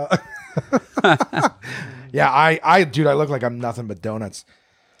 Yeah, dude, I look like I'm nothing but donuts.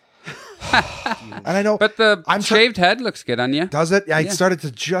 And I know, But the shaved head looks good on you. does it? I started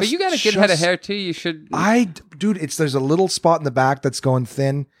to just. But you got a good head of hair too. You should. Dude, there's a little spot in the back that's going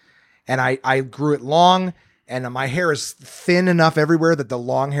thin, and I grew it long, and my hair is thin enough everywhere that the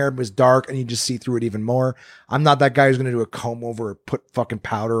long hair was dark, and you just see through it even more. I'm not that guy who's going to do a comb over or put fucking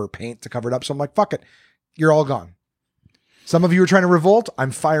powder or paint to cover it up. So I'm like, fuck it, you're all gone. Some of you are trying to revolt.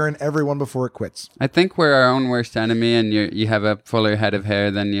 I'm firing everyone before it quits. I think we're our own worst enemy, and you have a fuller head of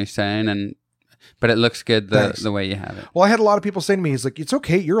hair than you're saying, but it looks good the way you have it. Well, I had a lot of people saying to me, he's like, it's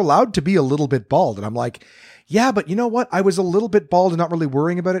okay, you're allowed to be a little bit bald. And I'm like, yeah, but you know what? I was a little bit bald and not really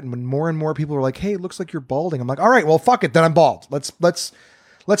worrying about it. And when more and more people are like, hey, it looks like you're balding. I'm like, all right, well, fuck it. Then I'm bald. Let's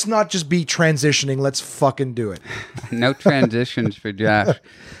not just be transitioning. Let's fucking do it. No transitions for Josh.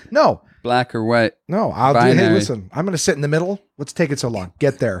 No. Black or white. No, I'll do. Binary. Hey, listen, I'm going to sit in the middle. What's take it so long?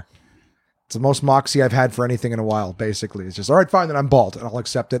 Get there. It's the most moxie I've had for anything in a while, basically. It's just, all right, fine, then I'm bald, and I'll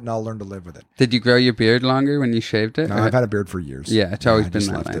accept it, and I'll learn to live with it. Did you grow your beard longer when you shaved it? No, I've had a beard for years. Yeah, it's always I been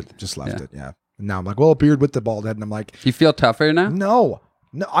just that left way. it. Just left it, yeah. And now I'm like, well, a beard with the bald head, and I'm like, You feel tougher now? no,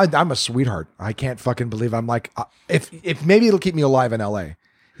 I'm a sweetheart. I can't fucking believe I'm like, if maybe it'll keep me alive in LA,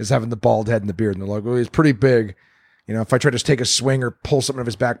 is having the bald head and the beard, and they're like, oh, he's pretty big. If I try to take a swing or pull something out of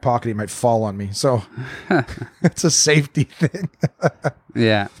his back pocket, he might fall on me. So it's a safety thing.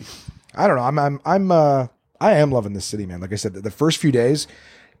 Yeah. I don't know. I am loving this city, man. Like I said, the first few days,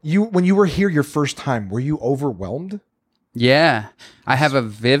 when you were here your first time, were you overwhelmed? Yeah. I have a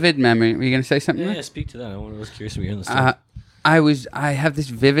vivid memory. Were you going to say something? Yeah, speak to that. I was curious to hear the story. I have this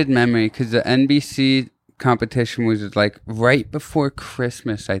vivid memory because the NBC competition was like right before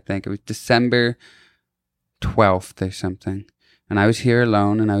Christmas, I think. It was December 12th or something. And I was here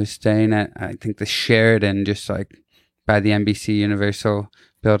alone, and I was staying at, I think, the Sheraton, just like by the NBC Universal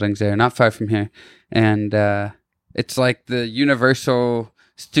buildings there, not far from here. And it's like the Universal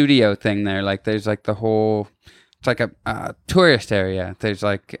studio thing there. Like there's like the whole, it's like a tourist area. There's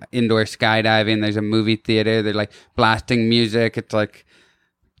like indoor skydiving. There's a movie theater. They're like blasting music. It's like,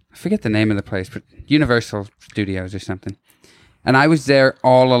 I forget the name of the place, but Universal Studios or something. And I was there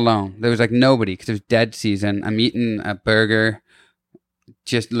all alone. There was like nobody because it was dead season. I'm eating a burger,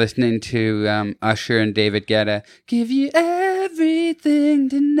 just listening to Usher and David Guetta. Give you everything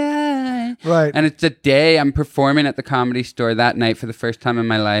tonight. Right. And it's the day I'm performing at the Comedy Store that night for the first time in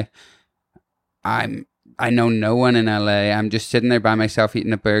my life. I know no one in LA. I'm just sitting there by myself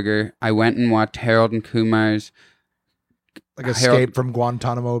eating a burger. I went and watched Harold and Kumar's. Like Escape from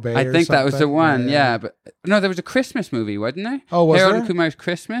Guantanamo Bay. I think that was the one. Yeah. But no, there was a Christmas movie, wasn't there? Oh, was Harold there? and Kumar's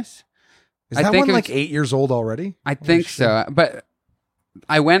Christmas. Is I that think one it like was- 8 years old already? I think so. But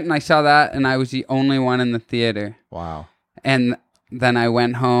I went and I saw that, and I was the only one in the theater. Wow. And then I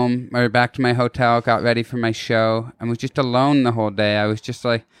went home or back to my hotel, got ready for my show, and was just alone the whole day. I was just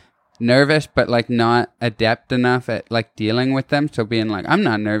like nervous, but like not adept enough at like dealing with them. So being like, I'm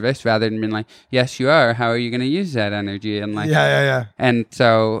not nervous, rather than being like, yes, you are. How are you going to use that energy? And like, Yeah. And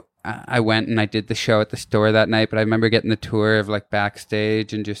so I went and I did the show at the store that night. But I remember getting the tour of like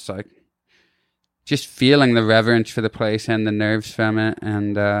backstage and just feeling the reverence for the place and the nerves from it.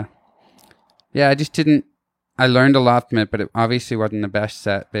 And Yeah, I just didn't. I learned a lot from it, but it obviously wasn't the best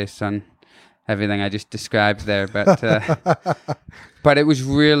set based on everything I just described there. But but it was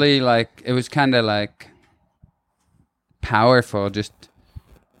really like, it was kind of like powerful, just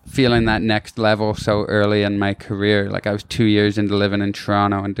feeling that next level so early in my career. Like I was 2 years into living in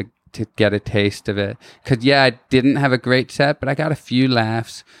Toronto, and to get a taste of it. Because yeah, I didn't have a great set, but I got a few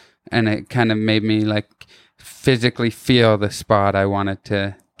laughs, and it kind of made me like physically feel the spot I wanted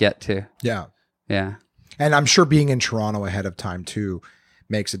to get to. Yeah. Yeah. And I'm sure being in Toronto ahead of time too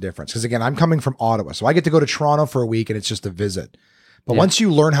makes a difference. Because again, I'm coming from Ottawa, so I get to go to Toronto for a week and it's just a visit. But once you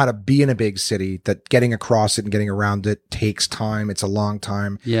learn how to be in a big city, that getting across it and getting around it takes time. It's a long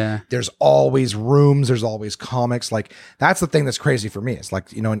time. Yeah. There's always rooms. There's always comics. Like that's the thing that's crazy for me. It's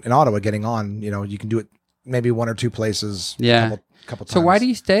like, in Ottawa, getting on, you can do it maybe one or two places. Yeah. Couple times. So why do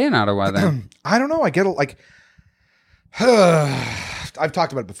you stay in Ottawa then? I don't know. I get like, I've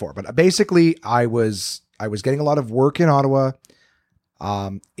talked about it before, but basically I was getting a lot of work in Ottawa.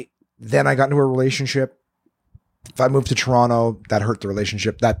 Then I got into a relationship. If I moved to Toronto, that hurt the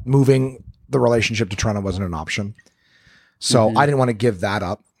relationship. That moving the relationship to Toronto wasn't an option. So I didn't want to give that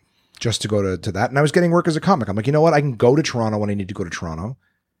up just to go to that. And I was getting work as a comic. I'm like, you know what? I can go to Toronto when I need to go to Toronto.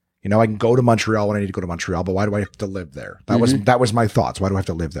 I can go to Montreal when I need to go to Montreal, but why do I have to live there? That was my thoughts. Why do I have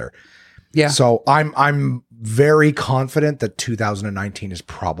to live there? Yeah. So I'm very confident that 2019 is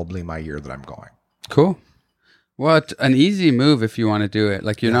probably my year that I'm going. Cool. Well, it's an easy move if you want to do it.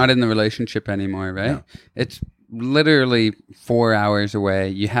 Like you're not in the relationship anymore, right? Yeah. It's literally 4 hours away.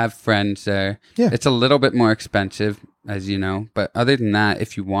 You have friends there. Yeah. It's a little bit more expensive, as you know. But other than that,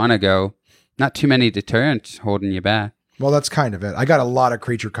 if you want to go, not too many deterrents holding you back. Well, that's kind of it. I got a lot of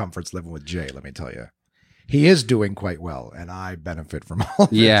creature comforts living with Jay, let me tell you. He is doing quite well, and I benefit from all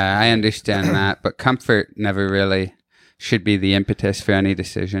of it. Yeah, I understand that. But comfort never really should be the impetus for any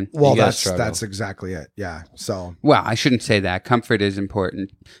decision. Well, You guys struggle. that's exactly it. Yeah. So, Well, I shouldn't say that. Comfort is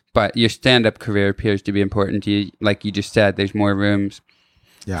important, but your stand-up career appears to be important to you. Like you just said, there's more rooms.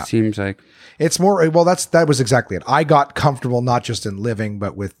 yeah. Seems like. It's more, well, that was exactly it. I got comfortable not just in living,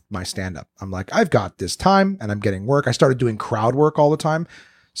 but with my stand-up. I'm like, I've got this time and I'm getting work. I started doing crowd work all the time.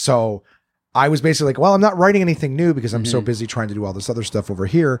 So I was basically like, well, I'm not writing anything new because I'm so busy trying to do all this other stuff over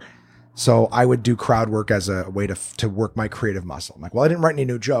here. So I would do crowd work as a way to work my creative muscle. I'm like, well, I didn't write any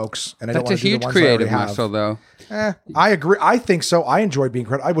new jokes, and I don't That's a want to do huge the ones that I already creative muscle, though. I agree. I think so. I enjoy being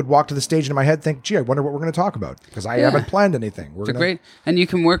creative. I would walk to the stage and in my head think, gee, I wonder what we're going to talk about because I haven't planned anything. It's great, and you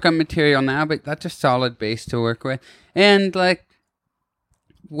can work on material now, but that's a solid base to work with. And like,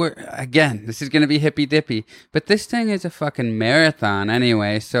 this is going to be hippy dippy, but this thing is a fucking marathon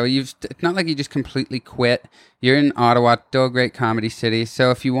anyway. So it's not like you just completely quit. You're in Ottawa, still a great comedy city.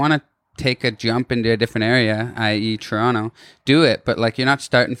 So if you want to take a jump into a different area, i.e. Toronto, do it. But like, you're not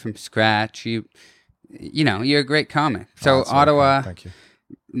starting from scratch. You're a great comic. So Ottawa Thank you.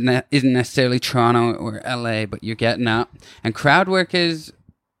 isn't necessarily Toronto or LA, but you're getting up. And crowd work is,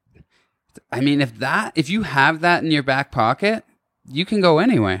 I mean, if you have that in your back pocket, you can go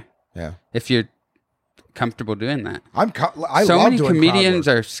anywhere. Yeah. If you're comfortable doing that. I so love many doing comedians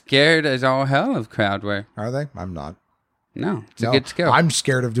crowd work. are scared as all hell of crowd work. Are they? I'm not. No, it's No, a good skill. I'm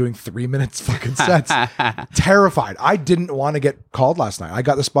scared of doing 3 minutes fucking sets. Terrified. I didn't want to get called last night. I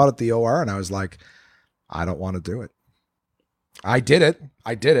got the spot at the OR and I was like, I don't want to do it. I did it.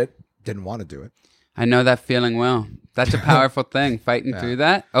 Didn't want to do it. I know that feeling well. That's a powerful thing, fighting through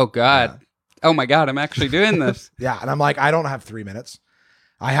that. Oh, God. Yeah. Oh, my God, I'm actually doing this. Yeah. And I'm like, I don't have 3 minutes.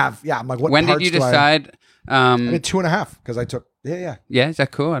 I'm like, what When did parts you do decide? I did 2.5 because I took, yeah. Yeah, is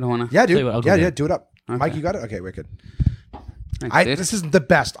that cool? I don't want to. Yeah, Tell dude. you what, I'll go Yeah, get do it up. Okay. Mike, you got it? Okay, wicked. Thanks, dude. This isn't the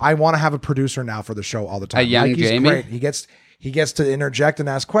best. I want to have a producer now for the show all the time. A young Mikey's Jamie? great. He gets to interject and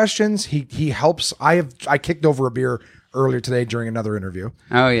ask questions. He helps. I kicked over a beer earlier today during another interview.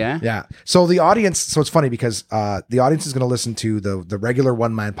 Oh, yeah? Yeah. So the audience, so it's funny because the audience is going to listen to the regular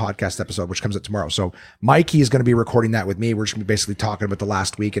One Man podcast episode, which comes out tomorrow. So Mikey is going to be recording that with me. We're just going to be basically talking about the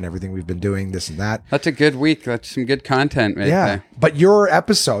last week and everything we've been doing, this and that. That's a good week. That's some good content right there. But your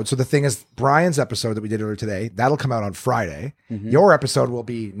episode, so the thing is, Brian's episode that we did earlier today, that'll come out on Friday. Your episode will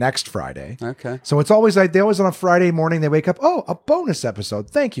be next Friday. Okay. So it's always like, they always on a Friday morning, they wake up, oh, a bonus episode.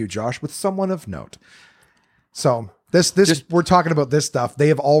 Thank you, Josh, with someone of note. So this we're talking about this stuff. They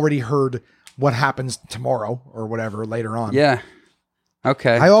have already heard what happens tomorrow or whatever later on. Yeah.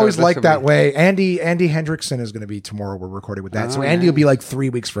 Okay. I always like that way. way. Andy Hendrickson is going to be tomorrow. We're recording with that. So Oh, Andy will nice. be like 3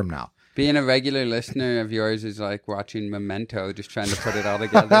 weeks from now. Being a regular listener of yours is like watching Memento, just trying to put it all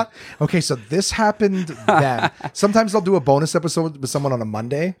together. Okay, so this happened then. Sometimes I'll do a bonus episode with someone on a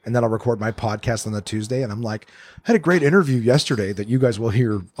Monday, and then I'll record my podcast on the Tuesday, and I'm like, I had a great interview yesterday that you guys will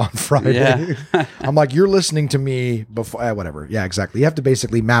hear on Friday. Yeah. I'm like, you're listening to me before, whatever. Yeah, exactly. You have to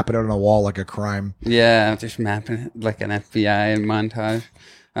basically map it out on a wall like a crime. Yeah, just mapping it like an FBI montage.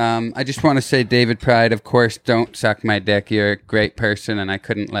 I just want to say, David Pride, of course, don't suck my dick. You're a great person, and I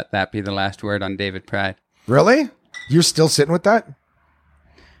couldn't let that be the last word on David Pride. Really? You're still sitting with that?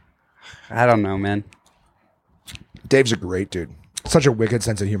 I don't know, man. Dave's a great dude. Such a wicked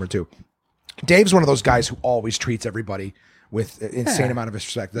sense of humor, too. Dave's one of those guys who always treats everybody with an insane amount of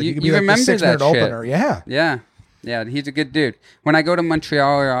respect. Like, You could be like remember the 6-minute that shit. opener. Yeah. Yeah, he's a good dude. When I go to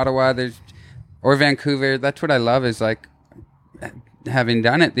Montreal or Ottawa, or Vancouver, that's what I love is like, having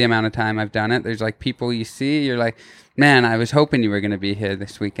done it the amount of time I've done it, there's like people you see, you're like, man, I was hoping you were going to be here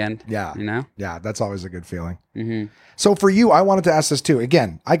this weekend. Yeah. You know? Yeah, that's always a good feeling. Mm-hmm. So for you, I wanted to ask this too.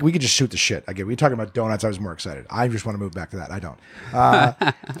 Again, we could just shoot the shit. Again, we were talking about donuts. I was more excited. I just want to move back to that. I don't.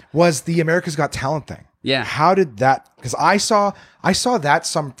 Was the America's Got Talent thing. Yeah. How did that, because I saw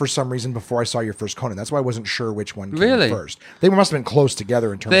that for some reason before I saw your first Conan. That's why I wasn't sure which one came first. They must have been close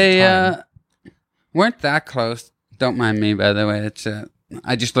together in terms of time. Weren't that close. Don't mind me, by the way. It's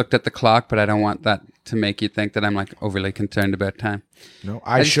I just looked at the clock, but I don't want that to make you think that I'm like overly concerned about time. No,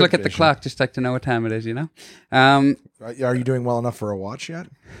 I just look at the clock, just like to know what time it is, you know? Are you doing well enough for a watch yet?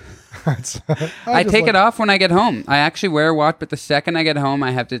 I take it off when I get home. I actually wear a watch, but the second I get home, I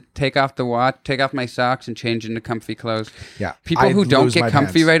have to take off the watch, take off my socks, and change into comfy clothes. Yeah. People who don't get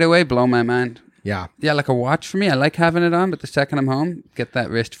comfy right away blow my mind. Yeah. Yeah, like a watch for me. I like having it on, but the second I'm home, get that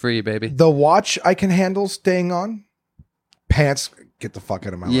wrist free, baby. The watch I can handle staying on. Pants, get the fuck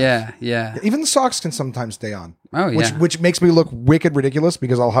out of my life. Yeah. Even the socks can sometimes stay on. Oh, yeah. Which makes me look wicked ridiculous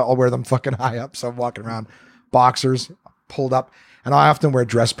because I'll wear them fucking high up. So I'm walking around boxers pulled up, and I often wear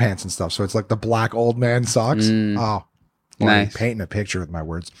dress pants and stuff. So it's like the black old man socks. Oh, nice. Painting a picture with my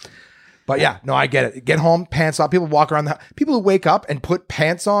words. But yeah, no, I get it. Get home, pants off. People walk around the house. People who wake up and put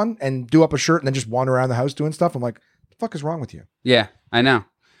pants on and do up a shirt and then just wander around the house doing stuff. I'm like, what the fuck is wrong with you? Yeah, I know.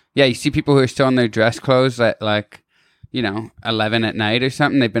 Yeah, you see people who are still in their dress clothes at like, 11 at night or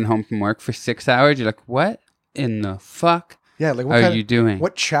something. They've been home from work for 6 hours. You're like, what in the fuck? Yeah, like what are you doing?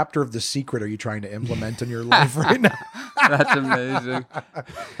 What chapter of The Secret are you trying to implement in your life right now? That's amazing.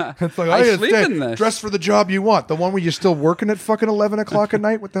 It's like, I sleep in this. Dress for the job you want. The one where you're still working at fucking 11 o'clock at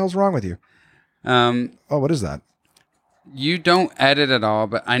night? What the hell's wrong with you? What is that? You don't edit at all,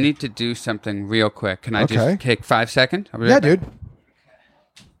 but I need to do something real quick. Can I just take 5 seconds? Yeah, dude.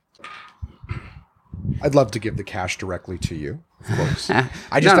 I'd love to give the cash directly to you, of course.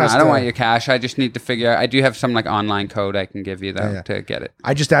 I don't want your cash. I just need to figure out. I do have some like online code I can give you though to get it.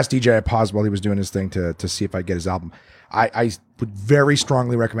 I just asked DJ. I paused while he was doing his thing to see if I get his album. I would very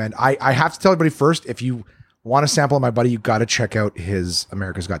strongly recommend. I have to tell everybody first, if you want to sample my buddy, you got to check out his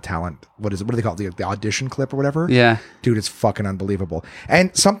America's Got Talent. What is it? What do they call it? The audition clip or whatever? Yeah. Dude, it's fucking unbelievable.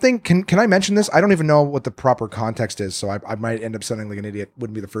 And something, can I mention this? I don't even know what the proper context is, so I might end up sounding like an idiot.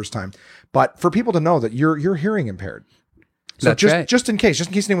 Wouldn't be the first time. But for people to know that you're hearing impaired. So That's just in case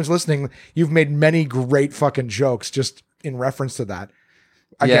anyone's listening, you've made many great fucking jokes just in reference to that.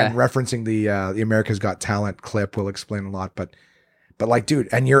 Again, referencing the America's Got Talent clip will explain a lot, but like, dude,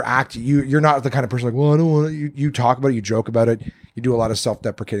 and you're not the kind of person like, well, I don't want to, you talk about it, you joke about it, you do a lot of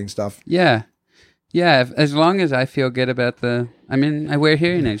self-deprecating stuff. Yeah. Yeah, as long as I feel good about I wear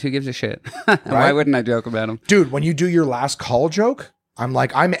hearing aids. Who gives a shit? Right? Why wouldn't I joke about them? Dude, when you do your last call joke, I'm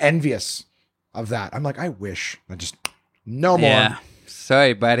envious of that. I'm like, I wish. No more. Yeah.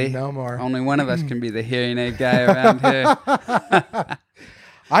 Sorry, buddy. No more. Only one of us can be the hearing aid guy around here.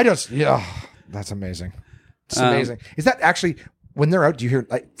 That's amazing. It's amazing. Is that actually, when they're out, do you hear,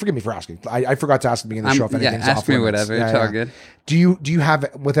 like, forgive me for asking. I forgot to ask at the beginning of the show if anything's off ask me limits. whatever. It's all good. Do you have,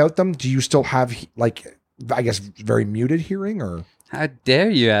 without them, do you still have, like, I guess, very muted hearing, or? How dare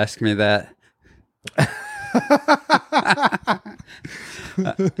you ask me that?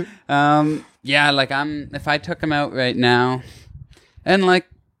 Yeah, like if I took him out right now, and like,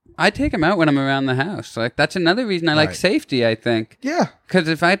 I take him out when I'm around the house. Like, that's another reason I like safety, I think. Yeah. Because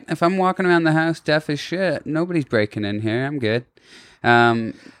if I'm walking around the house deaf as shit, nobody's breaking in here. I'm good.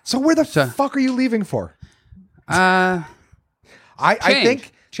 So where the fuck are you leaving for? I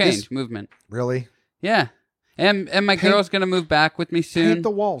think movement. Really? Yeah. And my girl's gonna move back with me soon. Paint the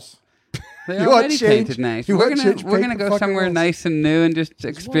walls. They already painted nice. We're gonna go somewhere nice and new and just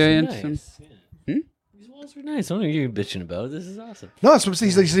experience some. These walls walls are nice. I don't know what you're bitching about. This is awesome. No, that's what he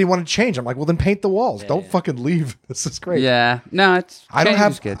said. He said he wanted to change. I'm like, well, then paint the walls. Yeah, Don't yeah. fucking leave. This is great. Yeah. No, it's. I don't change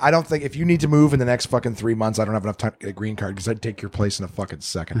have. is good. I don't think if you need to move in the next fucking 3 months, I don't have enough time to get a green card because I'd take your place in a fucking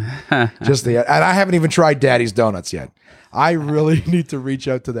second. Just and I haven't even tried Daddy's Donuts yet. I really need to reach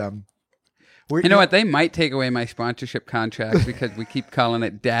out to them. You know what? They might take away my sponsorship contract because we keep calling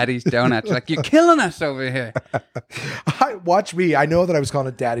it Daddy's Donuts. Like, you're killing us over here. Watch me. I know that I was calling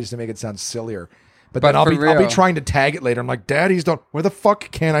it Daddy's to make it sound sillier, but But then I'll for be real. trying to tag it later. I'm like, Daddy's don't. Where the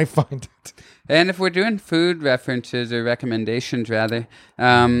fuck can I find it? And if we're doing food references or recommendations, rather,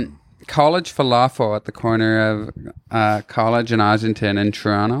 College Falafel at the corner of College and Ossington in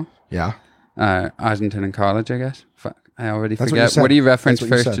Toronto. Yeah. Ossington and College, I guess. Fuck, I already That's what you forget. said. What do you reference That's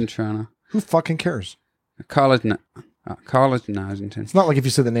what you first said. in Toronto? Who fucking cares? College and Ossington. It's not like if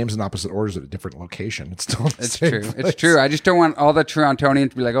you say the names in opposite orders at a different location. It's still the It's same true. place. It's true. I just don't want all the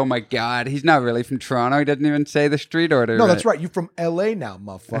Torontonians to be like, "Oh my God, he's not really from Toronto. He doesn't even say the street order." No, that's right. You're from LA now,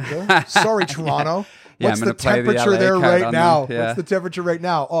 motherfucker. Sorry, Toronto. Yeah, What's I'm the gonna play the temperature LA there card right on now? them. Yeah. What's the temperature right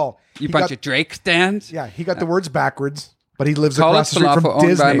now? Oh, You he bunch got- of Drake stands. Yeah, he got the words backwards, but he lives College across the street from Falafel, owned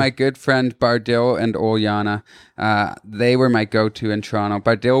Disney. by my good friend Bardil and Oljana. They were my go-to in Toronto.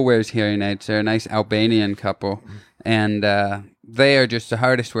 Bardil wears hearing aids. They're a nice Albanian couple, and they are just the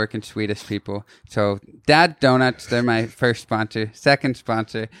hardest working, sweetest people. So Dad Donuts, they're my first sponsor. Second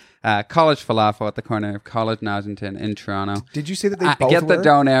sponsor, College Falafel at the corner of College and Ossington in Toronto. Did you say that they both Get the wear?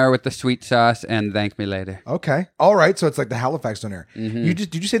 donair with the sweet sauce and thank me later. Okay, all right. So it's like the Halifax donair. Mm-hmm.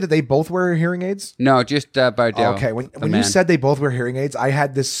 Did you say that they both wear hearing aids? No, just Bardil. Okay, when the you man. said they both wear hearing aids, I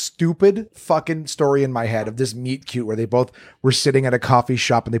had this stupid fucking story in my head of this meet cute where they both were sitting at a coffee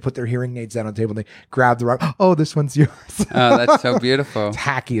shop and they put their hearing aids down on the table and they grabbed the right. Oh, this one's yours. Oh, that's so beautiful. It's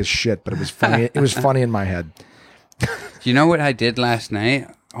hacky as shit, but it was funny. It was funny in my head. Do you know what I did last night?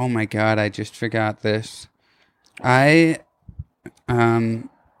 Oh my God, I just forgot this. I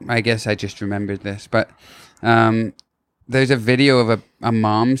guess I just remembered this, but there's a video of a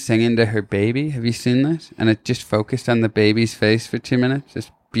mom singing to her baby. Have you seen this? And it just focused on the baby's face for 2 minutes.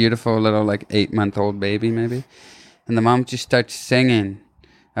 This beautiful little 8-month-old baby maybe. And the mom just starts singing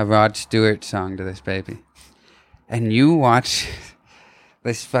a Rod Stewart song to this baby. And you watch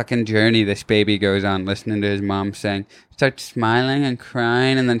this fucking journey this baby goes on listening to his mom sing. Starts smiling and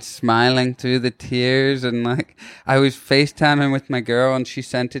crying and then smiling through the tears. And I was FaceTiming with my girl and she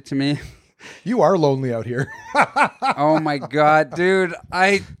sent it to me. You are lonely out here. Oh my God, dude.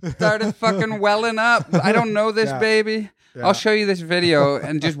 I started fucking welling up. I don't know this baby. Yeah. I'll show you this video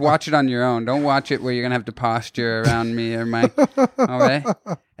and just watch it on your own. Don't watch it where you're going to have to posture around me or my... All right?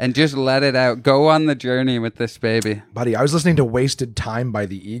 And just let it out. Go on the journey with this baby. Buddy, I was listening to Wasted Time by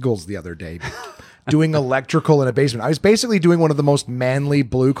the Eagles the other day, doing electrical in a basement. I was basically doing one of the most manly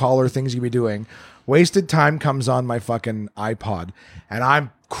blue collar things you could be doing. Wasted Time comes on my fucking iPod, and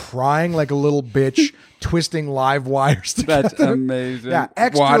I'm crying like a little bitch, twisting live wires together. That's amazing. Yeah,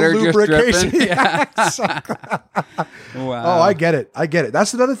 extra Water just lubrication. dripping. Yeah. Wow. Oh, I get it.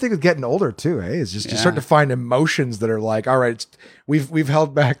 That's another thing with getting older too. Hey, is just you start to find emotions that are like, all right, we've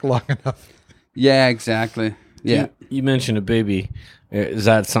held back long enough. Yeah, exactly. Yeah. You mentioned a baby. Is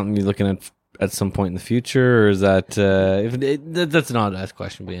that something you're looking at some point in the future, or is that that's an odd ass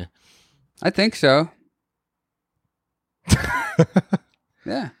question? But yeah, I think so.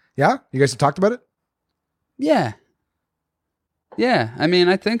 Yeah. Yeah, you guys have talked about it. Yeah. Yeah. I mean,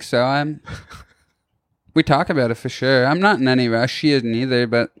 I think so. We talk about it for sure. I'm not in any rush. She isn't either,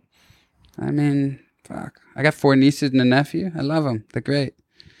 but I mean, fuck. I got 4 nieces and a nephew. I love them. They're great.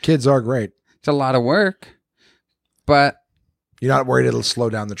 Kids are great. It's a lot of work, but You're not worried it'll slow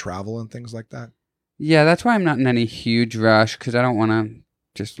down the travel and things like that? yeah, that's why I'm not in any huge rush because I don't want to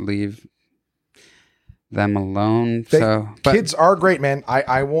just leave them alone. But Kids are great, man.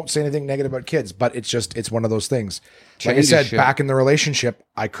 I won't say anything negative about kids, but it's one of those things. Like I Changes said, shit. back in the relationship,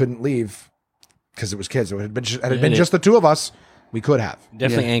 I couldn't leave because it was kids. It had been Yeah, just the two of us. We could have.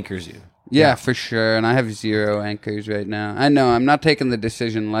 definitely Yeah. anchors you. Yeah, for sure. And I have 0 anchors right now. I know I'm not taking the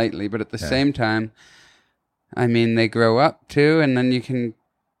decision lightly, but at the same time, I mean, they grow up too, and then you can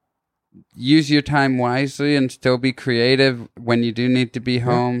use your time wisely and still be creative when you do need to be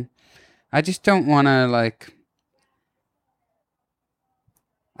home. I just don't want to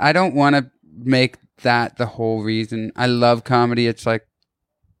I don't want to make that the whole reason. I love comedy. It's like,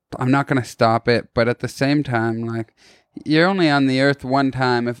 I'm not going to stop it. But at the same time, you're only on the earth one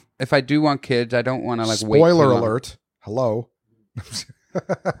time. If I do want kids, I don't want to wait. Spoiler too long. alert. Hello.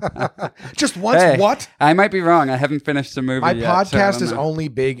 Just once? Hey, What? I might be wrong. I haven't finished the movie My yet. so I podcast don't is know. only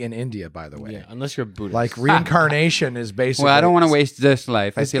big in India, by the way. Yeah, unless you're a Buddhist. Like reincarnation is basically. Well, I don't want to waste this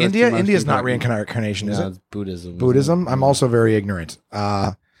life. I Is feel it's India? the most India's not important. reincarnation, is no, it? it's Buddhism. Buddhism. I'm also very ignorant.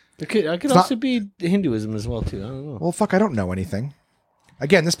 It could not- also be Hinduism as well too. I don't know. Well, fuck, I don't know anything.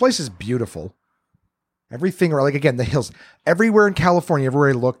 Again, this place is beautiful. Everything, or like again, the hills. Everywhere in California, everywhere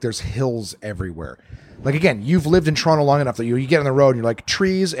I look, there's hills everywhere. Like again, you've lived in Toronto long enough that you get on the road and you're like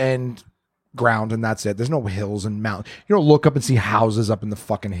trees and ground and that's it. There's no hills and mountains. You don't look up and see houses up in the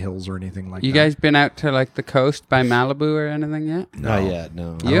fucking hills or anything like You that. guys been out to like the coast by Malibu or anything yet? Not yet.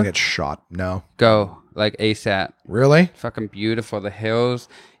 No. I You? don't get shot. No. Go like ASAP. Really? Fucking beautiful. The hills.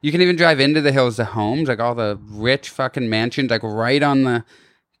 You can even drive into the hills, the homes, like all the rich fucking mansions, like right on the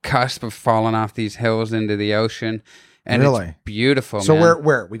cusp of falling off these hills into the ocean. And Really? it's beautiful. So man.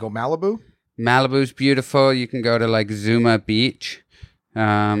 where? We go Malibu? Malibu's beautiful. You can go to like Zuma Beach.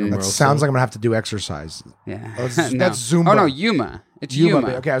 That sounds like I'm gonna have to do exercise. Yeah. Oh, No. that's Zumba. Oh no, Yuma. It's Yuma.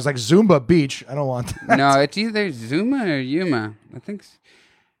 Okay, I was like Zumba Beach. I don't want that. No, it's either Zuma or Yuma. I think.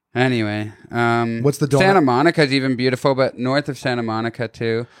 Anyway, What's the donut? Santa Monica's even beautiful, but north of Santa Monica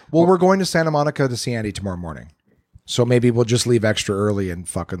too. Well, we're going to Santa Monica to see Andy tomorrow morning. So maybe we'll just leave extra early and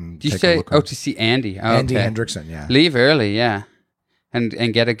fucking Do you take a say? look. Oh, to see Andy. Oh, Andy okay. Hendrickson, yeah. Leave early, yeah, and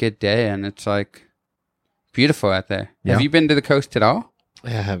get a good day, and it's like beautiful out there. Yeah. Have you been to the coast at all? I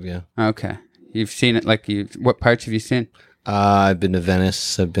have, yeah. Okay, you've seen it. Like you, what parts have you seen? I've been to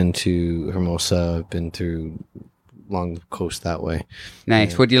Venice. I've been to Hermosa. I've been through along the coast that way.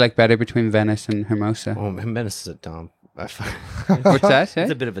 Nice. What do you like better between Venice and Hermosa? Oh, Venice is a dump. I find What's that? it's Eh?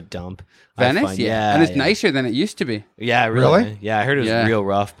 a bit of a dump. I Venice, find. yeah, and it's nicer than it used to be. Yeah, really. Really? Yeah, I heard it was Yeah. real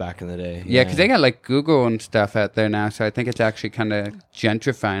rough back in the day. Yeah, because they got like Google and stuff out there now, so I think it's actually kind of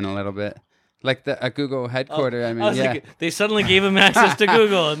gentrifying a little bit. Like a Google headquarter. I mean, yeah. they suddenly gave him access to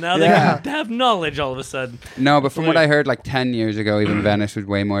Google, and now Yeah. they have knowledge all of a sudden. No, but from what I heard, like 10 years ago, even Venice was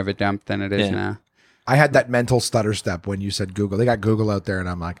way more of a dump than it is Yeah. now. I had that mental stutter step when you said Google. They got Google out there, and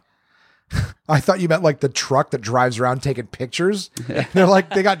I'm like, I thought you meant like the truck that drives around taking pictures. They're like,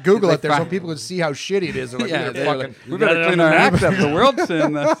 they got Google They out there so find- people can see how shitty it is. They're like, Yeah, "We they're gotta like, fucking-" we got better it clean on our the act up. The world's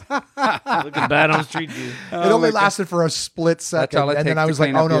seeing this. Looking bad on Street View. It only my God. lasted for a split second, all it and then takes I to was like,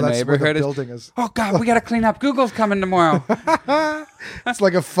 clean "Oh up no, your that's where the neighborhood is- building is." Oh, God, we got to clean up. Google's coming tomorrow. It's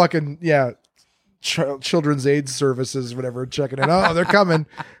like a fucking children's aid services, whatever, checking in. Oh, they're coming.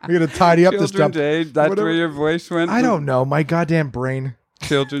 We got to tidy up this dump. Children's Aid, that's Whatever. where your voice went. I don't know. My goddamn brain.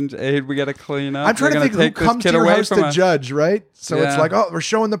 Children's Aid, we got to clean up. I'm trying to We're think gonna who take this comes kid to your away house from to us. judge, right? So it's Yeah. like, oh, we're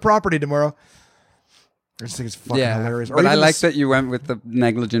showing the property tomorrow. I just think it's fucking Yeah, hilarious. Or but I even like this- that you went with the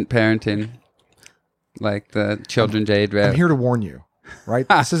negligent parenting, like the Children's Aid route. I'm here to warn you, right?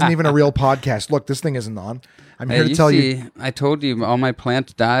 This isn't even a real podcast. Look, this thing isn't on. I'm here to tell you. I told you all my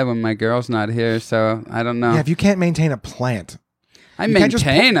plants die when my girl's not here, so I don't know. Yeah, if you can't maintain a plant, I you can't just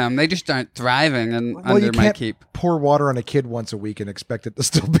maintain them; they just aren't thriving and well, under you my can't keep. pour water on a kid once a week and expect it to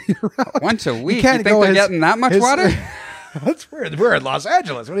still be around. Once a week, you can't think go they're his- getting that much his- water? That's weird. We're in Los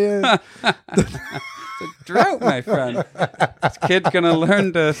Angeles. What are you? It's a drought, my friend. This kid's gonna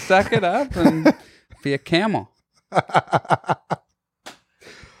learn to suck it up and be a camel.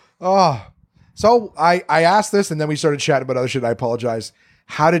 Oh, so I asked this, and then we started chatting about other shit. I apologize.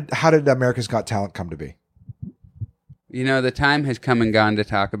 How did America's Got Talent come to be? You know, the time has come and gone to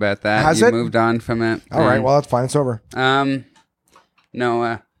talk about that. Has you it? moved on from it. All right, well that's fine. It's over.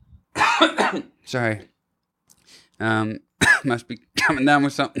 No, sorry. Must be coming down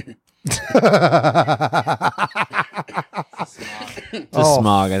with something.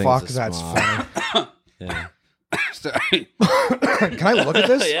 smog. I think fuck, it's a that's smog. funny. Yeah. Sorry. Can I look at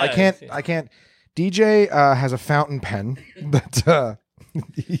this? Yeah, I can't. DJ has a fountain pen that.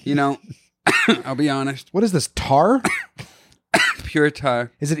 You know, I'll be honest. What is this? Tar? Pure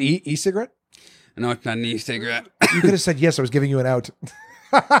tar. Is it e-cigarette? No, it's not an e-cigarette. You could have said yes. I was giving you an out.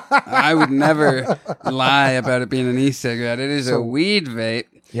 I would never lie about it being an e-cigarette. It is So- a weed vape,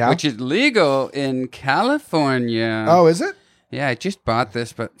 Yeah? which is legal in California. Oh, is it? Yeah, I just bought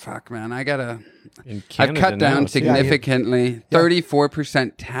this, but fuck, man, In I've Canada cut now, down it's- significantly.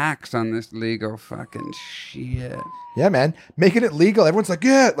 34% tax on this legal fucking shit. Yeah, man. Making it legal. Everyone's like,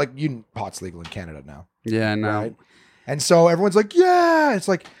 yeah, like pot's legal in Canada now. Yeah, no. Right. And so everyone's like, yeah. It's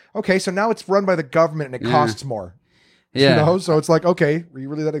like, okay, so now it's run by the government and it Yeah. costs more. Yeah. You know? So it's like, okay, were you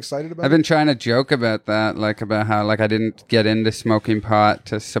really that excited about I've it? been trying to joke about that, like about how like I didn't get into smoking pot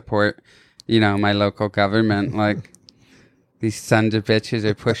to support, my local government. Like these sons of bitches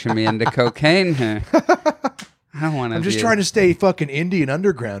are pushing me into cocaine here. I don't want to. I'm just trying to stay fucking Indian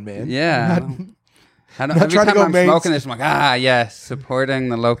underground, man. Yeah. Every trying to time go I'm main- smoking this, I'm like, yes, supporting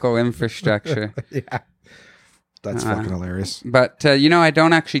the local infrastructure. Yeah. That's fucking hilarious. But, I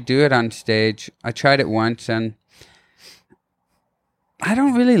don't actually do it on stage. I tried it once, and I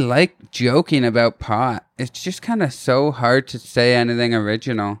don't really like joking about pot. It's just kind of so hard to say anything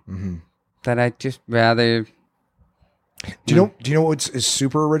original that I'd just rather... Do you know what is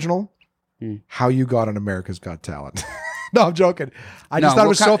super original? How you got on America's Got Talent. No, I'm joking. I just thought it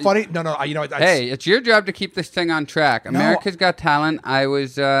was so funny. No, Hey, it's your job to keep this thing on track. America's Got Talent. I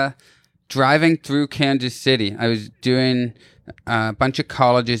was driving through Kansas City. I was doing a bunch of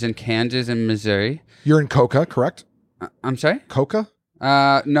colleges in Kansas and Missouri. You're in Coca, correct? I'm sorry? Coca?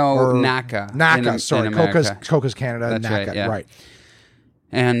 No, Or NACA. NACA, sorry. in America. Coca's Canada, That's NACA, right, yeah. right.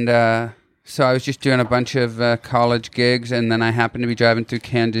 And so I was just doing a bunch of college gigs, and then I happened to be driving through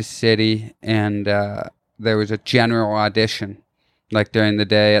Kansas City, and there was a general audition, like during the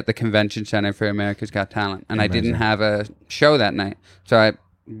day at the convention center for America's Got Talent. And Amazing. I didn't have a show that night. So I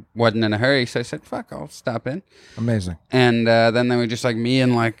wasn't in a hurry. So I said, fuck, I'll stop in. Amazing. And then there were just like me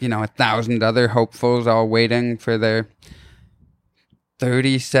and 1,000 other hopefuls all waiting for their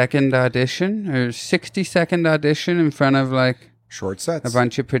 30-second audition or 60-second audition in front of Short sets. a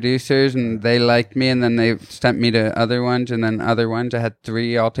bunch of producers, and they liked me, and then they sent me to other ones, and then other ones. I had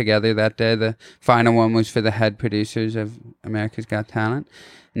 3 altogether that day. The final one was for the head producers of America's Got Talent,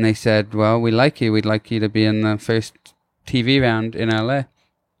 and they said, well, we like you. We'd like you to be in the first TV round in LA.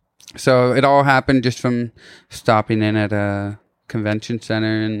 So it all happened just from stopping in at a convention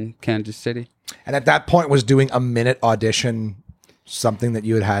center in Kansas City. And at that point, was doing a minute audition something that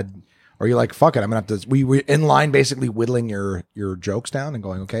you had, or you're like, fuck it, I'm gonna have to. We were in line, basically whittling your jokes down and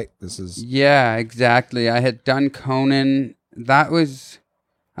going, okay, this is. Yeah, exactly. I had done Conan.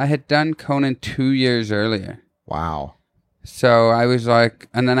 I had done Conan 2 years earlier. Wow. So I was like,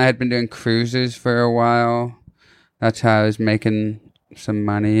 and then I had been doing cruises for a while. That's how I was making some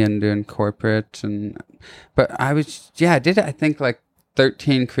money and doing corporate. But I did I think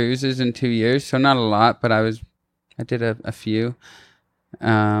 13 cruises in 2 years. So not a lot, but I did a few.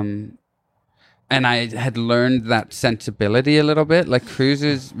 And I had learned that sensibility a little bit.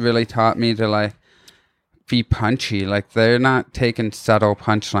 Cruises really taught me to be punchy. They're not taking subtle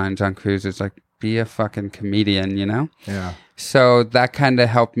punchlines on cruises. Be a fucking comedian, Yeah. So that kind of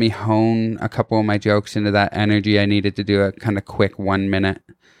helped me hone a couple of my jokes into that energy I needed to do a kind of quick 1 minute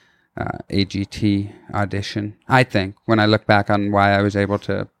AGT audition. I think when I look back on why I was able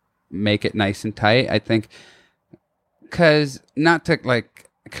to make it nice and tight, I think because not to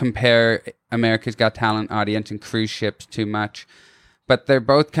compare America's Got Talent audience and cruise ships too much, but they're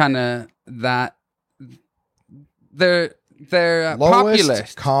both kind of that. They're Lowest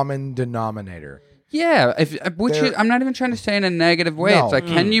populist. common denominator. Yeah, I'm not even trying to say in a negative way. No. It's like,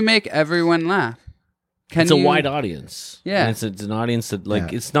 can you make everyone laugh? It's a wide audience. Yeah. And it's an audience that Yeah.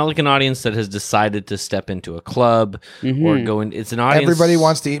 it's not like an audience that has decided to step into a club or go in. It's an audience. Everybody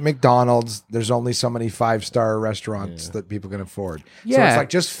wants to eat McDonald's. There's only so many 5-star restaurants that people can afford. So Yeah.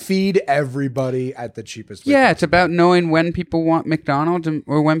 it's just feed everybody at the cheapest. Yeah, rate. it's about knowing when people want McDonald's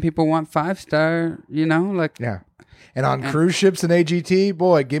or when people want 5-star. Yeah. And on cruise ships and AGT,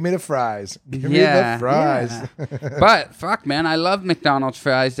 boy, give me the fries. Give me the fries. yeah. But fuck, man, I love McDonald's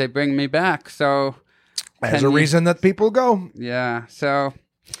fries. They bring me back. So There's a reason that people go. yeah. So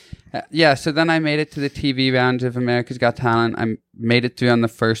so then I made it to the TV round of America's Got Talent. I made it through on the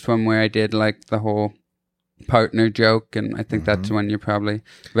first one where I did the whole partner joke, and I think that's the one you're probably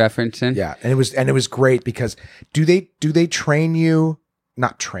referencing. Yeah, and it was great because do they train you?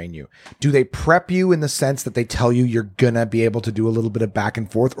 Not train you. Do they prep you in the sense that they tell you you're gonna be able to do a little bit of back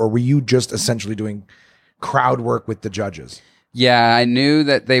and forth, or were you just essentially doing crowd work with the judges? Yeah, I knew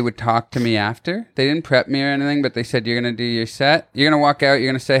that they would talk to me after. They didn't prep me or anything, but they said, you're going to do your set. You're going to walk out.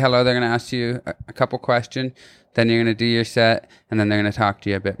 You're going to say hello. They're going to ask you a couple questions. Then you're going to do your set, and then they're going to talk to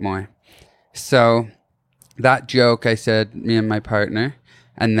you a bit more. So that joke, I said, me and my partner,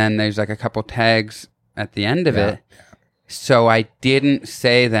 and then there's a couple tags at the end of it. So I didn't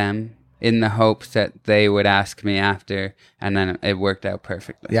say them in the hopes that they would ask me after, and then it worked out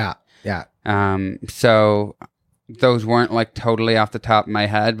perfectly. Yeah, yeah. So those weren't totally off the top of my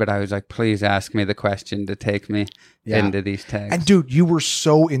head, but I was like, please ask me the question to take me into these tags. And dude, you were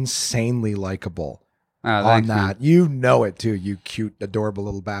so insanely likable on thanks, that. man. You know it too, you cute, adorable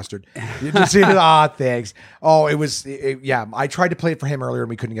little bastard. You just see it. Thanks. Oh, it was, yeah. I tried to play it for him earlier and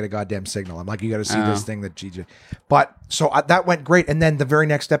we couldn't get a goddamn signal. I'm like, you got to see this thing that GJ. But so that went great. And then the very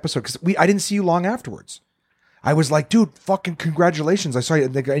next episode, because I didn't see you long afterwards. I was like, dude, fucking congratulations. I saw you.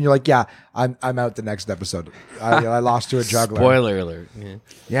 And you're like, yeah, I'm out the next episode. I lost to a juggler. Spoiler alert.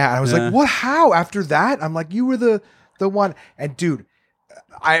 Yeah. And I was like, what? How? After that? I'm like, you were the one. And dude,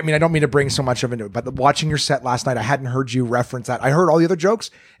 I mean, I don't mean to bring so much of it into it, but watching your set last night, I hadn't heard you reference that. I heard all the other jokes,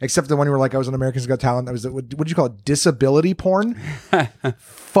 except the one you were like, I was on America's Got Talent. That was, what did you call it? Disability porn?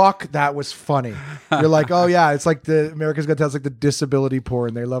 Fuck, that was funny. You're like, oh yeah, it's like the America's Got Talent, it's like the disability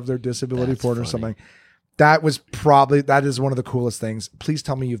porn. They love their disability porn or something. That is one of the coolest things. Please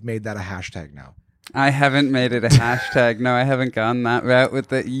tell me you've made that a hashtag now. I haven't made it a hashtag. No, I haven't gone that route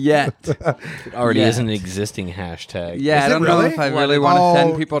with it yet. It already is an existing hashtag. Yeah, I don't know if I really want to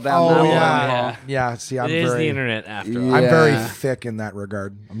send people down that yeah. Yeah, see, it is the internet after all. I'm very thick in that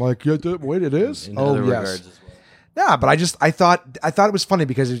regard. I'm like, yeah, wait, it is? In other regards as well. Yeah, but I thought it was funny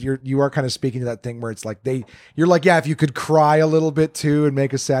because you are kind of speaking to that thing where it's like you're like, yeah, if you could cry a little bit too and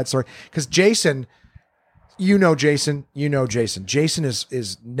make a sad story. Because Jason, Jason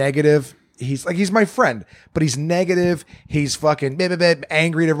is negative. He's my friend, but he's negative. He's fucking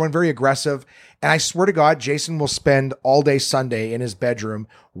angry at everyone, very aggressive. And I swear to God, Jason will spend all day Sunday in his bedroom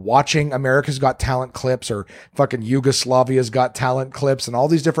watching America's Got Talent clips or fucking Yugoslavia's Got Talent clips and all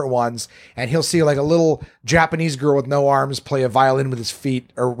these different ones. And he'll see like a little Japanese girl with no arms play a violin with his feet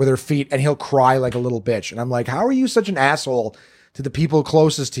or with her feet, and he'll cry like a little bitch. And I'm like, how are you such an asshole to the people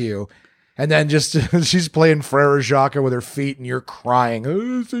closest to you? And then just she's playing Frere Jacques with her feet and you're crying.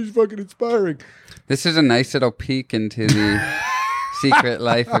 Oh, this is fucking inspiring. This is a nice little peek into the secret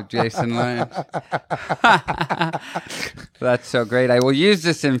life of Jason Lyons. That's so great. I will use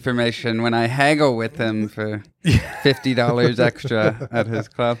this information when I haggle with him for $50 extra at his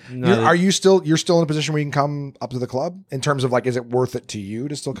club. You're still in a position where you can come up to the club in terms of like, is it worth it to you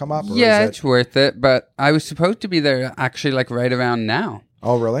to still come up? Or yeah, it's worth it. But I was supposed to be there actually like right around now.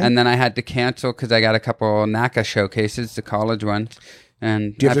 Oh, really? And then I had to cancel because I got a couple NACA showcases, the college ones.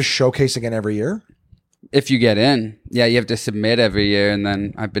 And do you have to showcase again every year? If you get in, yeah, you have to submit every year. And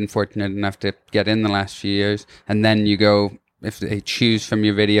then I've been fortunate enough to get in the last few years. And then you go, if they choose from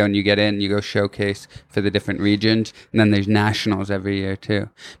your video and you get in, you go showcase for the different regions. And then there's nationals every year too.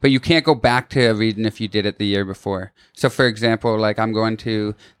 But you can't go back to a region if you did it the year before. So for example, like I'm going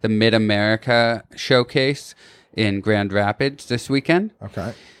to the Mid-America showcase in Grand Rapids this weekend.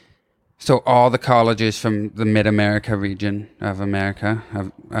 Okay. So all the colleges from the Mid-America region of America,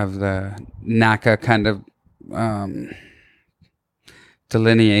 of the NACA kind of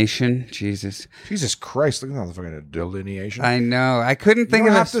delineation. Jesus Christ, look at the fucking delineation. I know. I couldn't think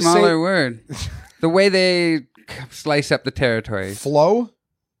of a smaller word. The way they slice up the territories. Flow?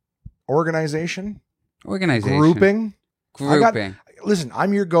 Organization? Grouping. Listen,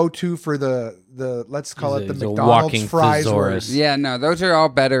 I'm your go-to for the let's call it the McDonald's fries words. Yeah, no, those are all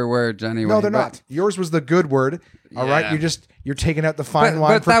better words anyway. No, they're not. Yours was the good word. All right, you're taking out the fine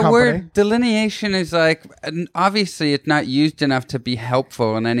wine for company. But that word delineation is like, obviously it's not used enough to be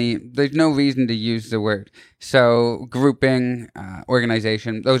helpful in any. There's no reason to use the word. So grouping,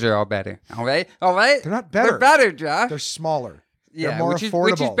 organization, those are all better. All right. They're not better. They're better, Josh. They're smaller. Yeah, they're more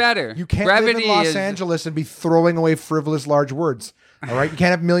affordable. Which is better. You can't live in Los Angeles and be throwing away frivolous large words. All right, you can't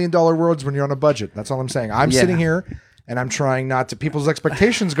have $1 million words when you're on a budget. That's all I'm saying. I'm sitting here and I'm trying not to. People's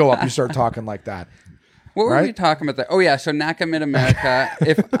expectations go up. You start talking like that. What were we talking about? Oh yeah, so NACA Mid-America.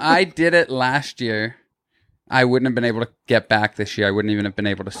 If I did it last year, I wouldn't have been able to get back this year. I wouldn't even have been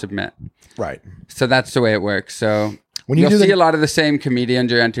able to submit. Right. So that's the way it works. So when you'll see a lot of the same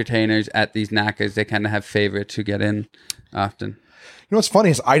comedians or entertainers at these NACAs. They kind of have favorites who get in often. You know what's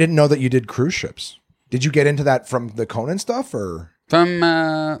funny is I didn't know that you did cruise ships. Did you get into that from the Conan stuff or? From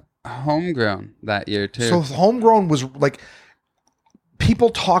Homegrown that year too. So Homegrown was like, people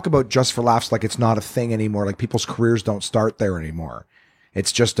talk about Just for Laughs like it's not a thing anymore. Like people's careers don't start there anymore.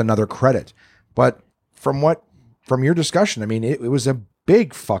 It's just another credit. But from your discussion, I mean, it was a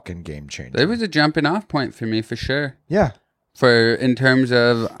big fucking game changer. It was a jumping off point for me for sure. Yeah. In terms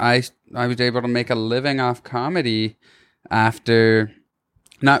of I was able to make a living off comedy after,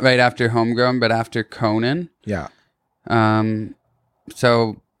 not right after Homegrown, but after Conan. Yeah.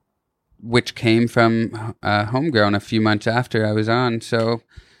 So, which came from Homegrown a few months after I was on. So,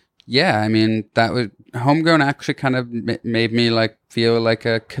 yeah, I mean, that was Homegrown actually kind of made me like feel like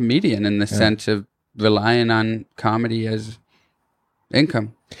a comedian in the sense of relying on comedy as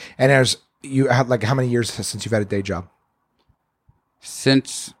income. And as you had like how many years since you've had a day job?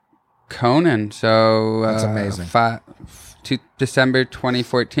 Since Conan, so that's amazing. December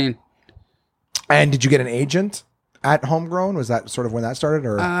 2014. And did you get an agent? at Homegrown? Was that sort of when that started,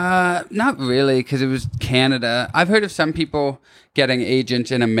 or Not really, because it was Canada. I've heard of some people getting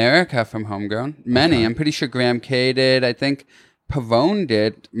agents in America from Homegrown. Many. Okay. I'm pretty sure Graham K did. I think Pavone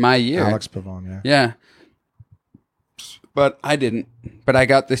did my year. Alex Pavone, yeah. Yeah. But I didn't. But I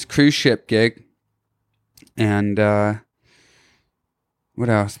got this cruise ship gig. And what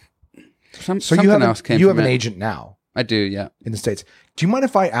else? Something else came. You have an agent now. I do, yeah. In the States. Do you mind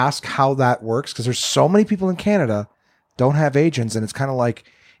if I ask how that works? Because there's so many people in Canada don't have agents, and it's kind of like,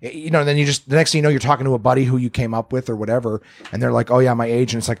 and then you just, the next thing you know, you're talking to a buddy who you came up with or whatever, and they're like, oh yeah, my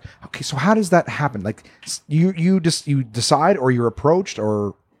agent. It's like, okay, so how does that happen? Like, you decide, or you're approached,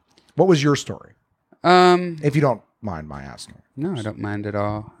 or what was your story? If you don't mind my asking. No, I don't mind at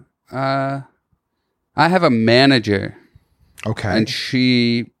all. I have a manager. Okay. And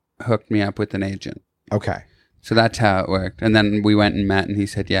she hooked me up with an agent. Okay. So that's how it worked. And then we went and met, and he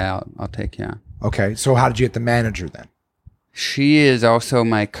said, yeah, I'll take you on. Okay. So how did you get the manager then? She is also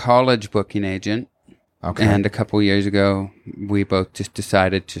my college booking agent. Okay. And a couple years ago, we both just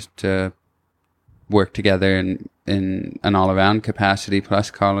decided just to work together in an all-around capacity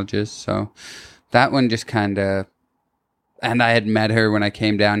plus colleges. So that one just kind of... And I had met her when I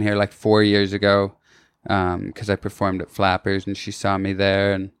came down here like 4 years ago because I performed at Flappers, and she saw me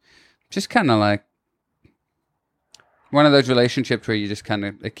there, and just kind of like one of those relationships where you just kind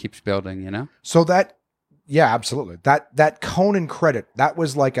of, it keeps building, you know? So that, yeah, absolutely. That Conan credit, that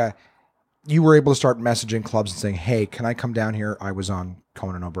was like you were able to start messaging clubs and saying, hey, can I come down here? I was on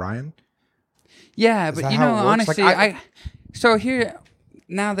Conan O'Brien. Yeah, but honestly, like so here,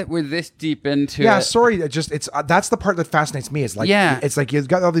 now that we're this deep into it. sorry, that's the part that fascinates me. Is like, it's like you've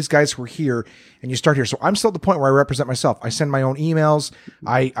got all these guys who are here and you start here. So I'm still at the point where I represent myself. I send my own emails.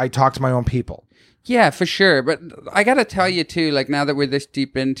 I talk to my own people. Yeah, for sure. But I got to tell you too, like now that we're this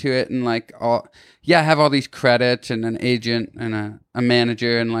deep into it, and like I have all these credits and an agent and a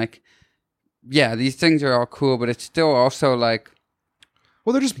manager, and like, these things are all cool, but it's still also like,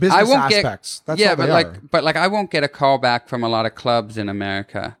 well, they're just business aspects. That's all they are. But I won't get a call back from a lot of clubs in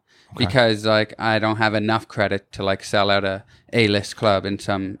America because like I don't have enough credit to like sell out A-list club in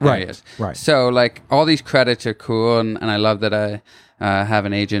some areas. Right. So like all these credits are cool, and I love that I have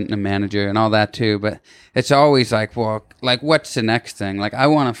an agent and a manager and all that too. But it's always like, well, like what's the next thing? Like I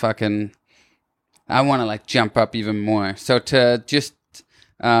want to like jump up even more. So to just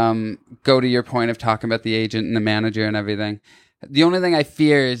go to your point of talking about the agent and the manager and everything. The only thing I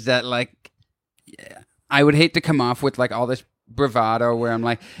fear is that, like, I would hate to come off with, like, all this bravado where I'm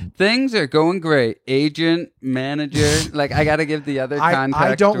like, things are going great. Agent, manager, like, I got to give the other context.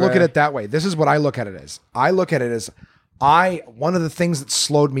 I don't look at it that way. This is what I look at it as. I look at it as, one of the things that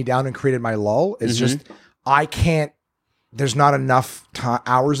slowed me down and created my lull is just, there's not enough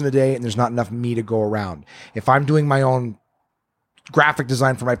hours in a day, and there's not enough me to go around. If I'm doing my own graphic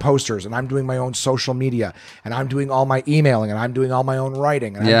design for my posters, and I'm doing my own social media, and I'm doing all my emailing, and I'm doing all my own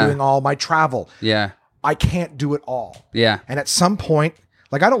writing, and I'm doing all my travel. Yeah. I can't do it all. Yeah. And at some point,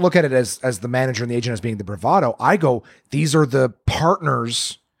 like I don't look at it as the manager and the agent as being the bravado. I go, these are the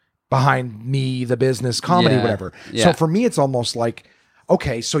partners behind me, the business, comedy, whatever. Yeah. So for me, it's almost like,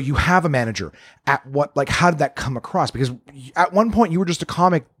 okay, so you have a manager. How did that come across? Because at one point you were just a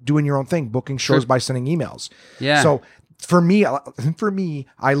comic doing your own thing, booking shows by sending emails. Yeah. So For me,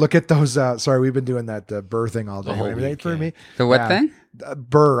 I look at those. Sorry, we've been doing that Burr thing all day. For me, the what thing?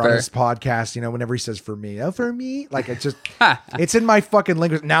 Burr on his podcast. Whenever he says "for me," for me, like it's just it's in my fucking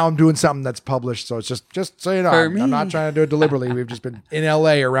language. Now I'm doing something that's published, so it's just so you know, I'm not trying to do it deliberately. We've just been in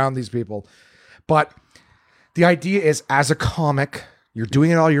LA around these people, but the idea is, as a comic, you're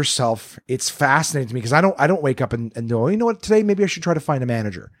doing it all yourself. It's fascinating to me because I don't wake up and go, you know what, today maybe I should try to find a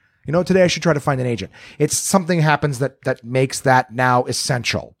manager. Today I should try to find an agent. It's something happens that makes that now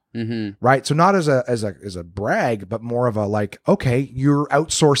essential, right? So not as a brag, but more of a like, okay, you're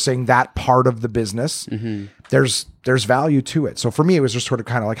outsourcing that part of the business. There's value to it. So for me, it was just sort of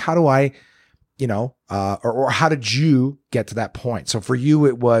kind of like, how do I, or how did you get to that point? So for you,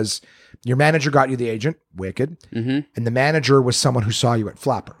 it was your manager got you the agent, Wicked, and the manager was someone who saw you at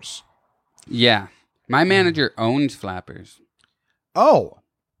Flappers. Yeah, my manager owns Flappers. Oh.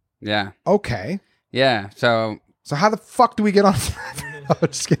 Yeah. Okay. Yeah. So how the fuck do we get on? No,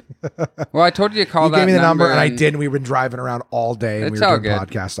 just kidding. Well, I told you to call you that gave me the number, and I and did. And we've been driving around all day, and we were doing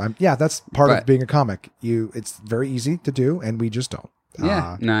podcasts. That's part of being a comic. It's very easy to do, and we just don't.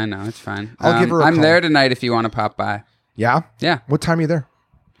 Yeah. No, it's fine. I'll give her. I'm call. There tonight if you want to pop by. Yeah. Yeah. What time are you there?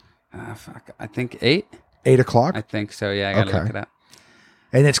 Fuck. I think 8. 8 o'clock. I think so. Yeah. I gotta look it up.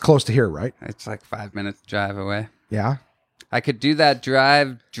 And it's close to here, right? It's like 5 minutes drive away. Yeah. I could do that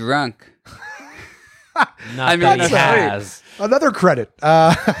drive drunk. Not mean, that he has. Another credit.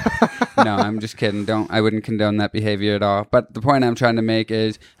 No, I'm just kidding. I wouldn't condone that behavior at all. But the point I'm trying to make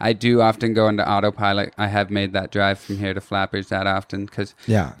is I do often go into autopilot. I have made that drive from here to Flappers that often because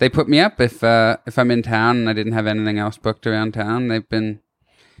Yeah. they put me up if I'm in town and I didn't have anything else booked around town. They've been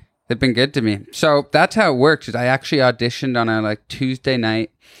good to me. So that's how it works. Is I actually auditioned on a Tuesday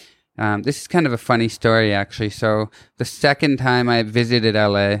night. This is kind of a funny story actually. So the second time I visited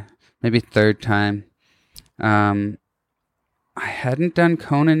LA, maybe third time, I hadn't done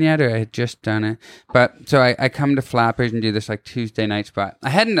Conan yet, or I had just done it. But so I come to Flappers and do this Tuesday night spot. I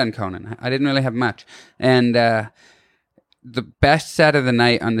hadn't done Conan. I didn't really have much. And the best set of the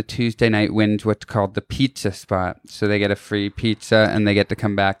night on the Tuesday night wins what's called the pizza spot. So they get a free pizza and they get to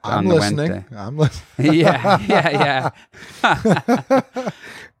come back on the Wednesday. I'm listening. Yeah.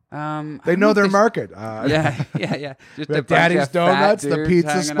 They know their market. Yeah. Just a bunch Daddy's of fat Donuts, the dudes pizza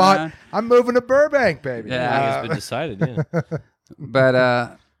hanging spot. around. I'm moving to Burbank, baby. Yeah. It's been decided, yeah.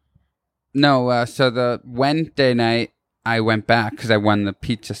 But no. So the Wednesday night, I went back because I won the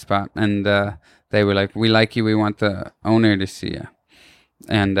pizza spot, and they were like, "We like you. We want the owner to see you."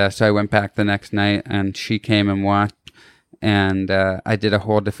 And so I went back the next night, and she came and watched, and I did a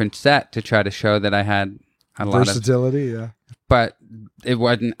whole different set to try to show that I had a lot of Versatility, yeah. but it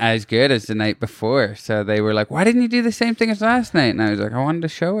wasn't as good as the night before. So they were like, "Why didn't you do the same thing as last night?" And I was like, "I wanted to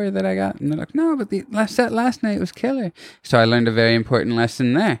show her that I got." And they're like, "No, but the set last night was killer." So I learned a very important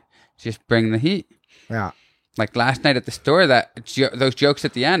lesson there. Just bring the heat. Yeah. Like last night at the store, those jokes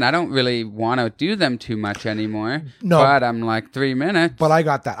at the end, I don't really want to do them too much anymore. No. But I'm like 3 minutes. But I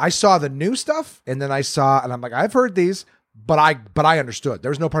got that. I saw the new stuff, and then and I'm like, I've heard these, but I understood. There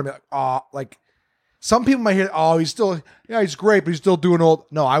was no part of me like some people might hear, he's great, but he's still doing old.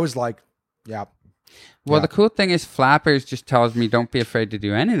 No, I was like, yeah. Well, Yeah. the cool thing is Flappers just tells me don't be afraid to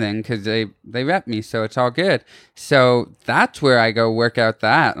do anything because they rep me, so it's all good. So that's where I go work out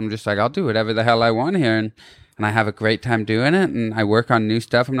that. I'm just like, I'll do whatever the hell I want here, and I have a great time doing it, and I work on new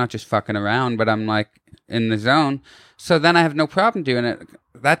stuff. I'm not just fucking around, but I'm like in the zone. So then I have no problem doing it.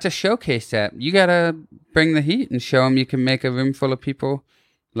 That's a showcase set. You got to bring the heat and show them you can make a room full of people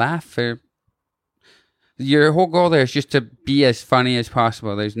laugh. Your whole goal there is just to be as funny as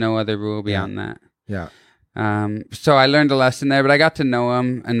possible. There's no other rule beyond that. Yeah. So I learned a lesson there, but I got to know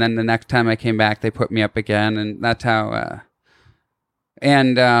them. And then the next time I came back, they put me up again. And that's how,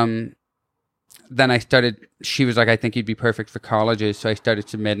 then I started, she was like, I think you'd be perfect for colleges. So I started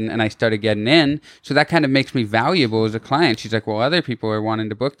submitting and I started getting in. So that kind of makes me valuable as a client. She's like, well, other people are wanting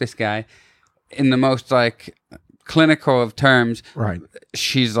to book this guy in the most clinical of terms. Right.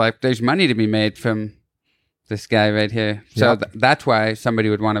 She's like, there's money to be made from this guy right here. So Yep. that's why somebody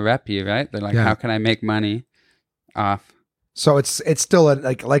would want to rep you, right? They're like, Yeah. how can I make money off? So it's still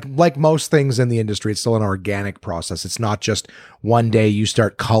like most things in the industry, it's still an organic process. It's not just one day you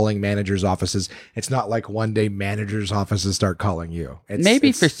start calling managers' offices. It's not like one day managers' offices start calling you.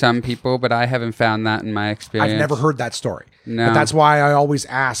 Maybe for some people, but I haven't found that in my experience. I've never heard that story. No. But that's why I always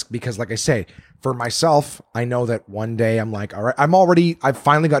ask, because like I say, for myself, I know that one day I'm like, all right, I've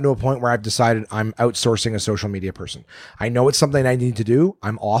finally gotten to a point where I've decided I'm outsourcing a social media person. I know it's something I need to do.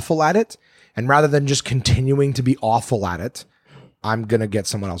 I'm awful at it. And rather than just continuing to be awful at it, I'm going to get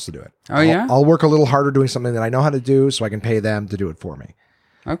someone else to do it. Yeah? I'll work a little harder doing something that I know how to do so I can pay them to do it for me.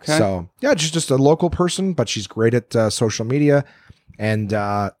 Okay. So yeah, she's just a local person, but she's great at social media. And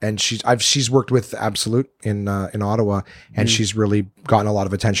she's worked with Absolute in Ottawa, and she's really gotten a lot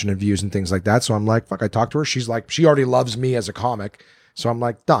of attention and views and things like that. So I'm like, fuck, I talked to her. She's like, she already loves me as a comic. So I'm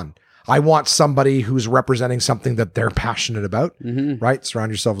like, done. I want somebody who's representing something that they're passionate about, right?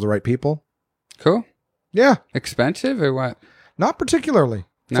 Surround yourself with the right people. Cool. Yeah. Expensive or what? Not particularly.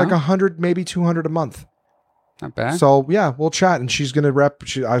 It's No? like 100, maybe 200 a month. Not bad. So yeah, we'll chat, and she's gonna rep.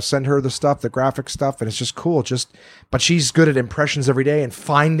 I send her the stuff, the graphic stuff, and it's just cool. But she's good at impressions every day and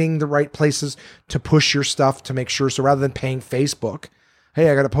finding the right places to push your stuff to make sure. So rather than paying Facebook, hey,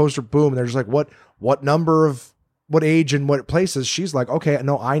 I got a poster, boom, and they're just like, what number of what age and what places? She's like, okay,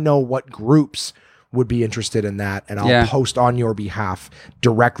 no, I know what groups would be interested in that, and I'll post on your behalf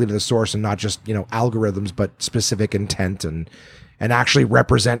directly to the source, and not just algorithms, but specific intent and actually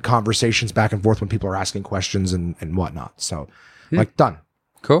represent conversations back and forth when people are asking questions and whatnot. So like done.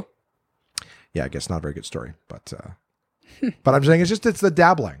 Cool. Yeah, I guess not a very good story, but I'm saying it's the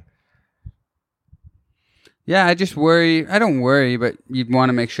dabbling. Yeah, I just worry. I don't worry, but you'd want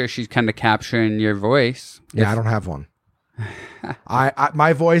to make sure she's kind of capturing your voice. Yeah, I don't have one.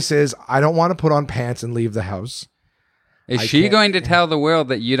 My voice is, I don't want to put on pants and leave the house. Is I she can't- going to tell the world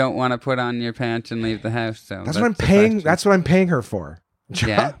that you don't want to put on your pants and leave the house? So That's what I'm the paying. question. That's what I'm paying her for.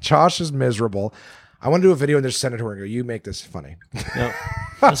 Yeah. Josh is miserable. I want to do a video and just send it to her and go, you make this funny.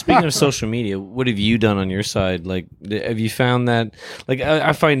 Now, speaking of social media, what have you done on your side? Like, have you found that? Like,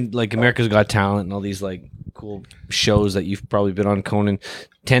 I find like America's Got Talent and all these like cool shows that you've probably been on, Conan,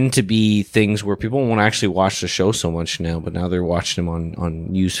 tend to be things where people won't actually watch the show so much now, but now they're watching them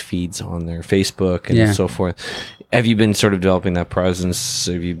on news feeds on their Facebook and so forth. Have you been sort of developing that presence?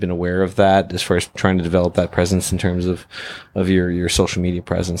 Have you been aware of that as far as trying to develop that presence in terms of your social media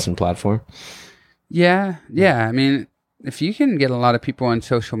presence and platform? Yeah. I mean, if you can get a lot of people on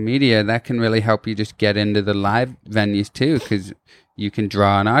social media, that can really help you just get into the live venues too, because you can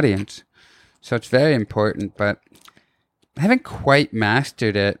draw an audience. So it's very important, but I haven't quite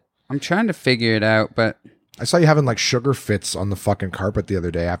mastered it. I'm trying to figure it out, but I saw you having like sugar fits on the fucking carpet the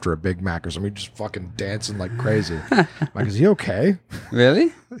other day after a Big Mac or something, just fucking dancing like crazy. I'm like, is he okay?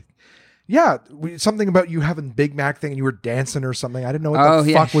 Really? Yeah, something about you having Big Mac thing and you were dancing or something. I didn't know what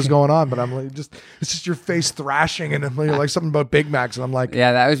the fuck was going on, but I'm like, it's just your face thrashing and I'm like something about Big Macs and I'm like,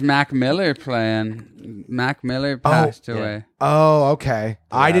 yeah, that was Mac Miller playing. Mac Miller passed away. Oh, okay.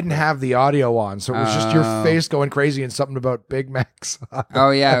 I didn't have the audio on, so it was just your face going crazy and something about Big Macs.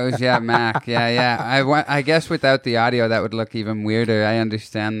 Oh yeah, it was Mac. Yeah. I guess without the audio, that would look even weirder. I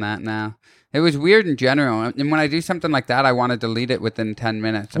understand that now. It was weird in general. And when I do something like that, I want to delete it within 10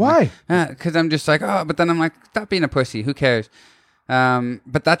 minutes. Why? Because I'm just like, but then I'm like, stop being a pussy. Who cares?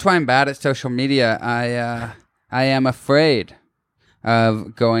 But that's why I'm bad at social media. I am afraid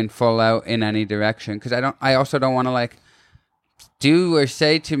of going full out in any direction because I also don't want to like do or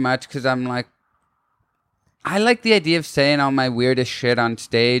say too much because I'm like, I like the idea of saying all my weirdest shit on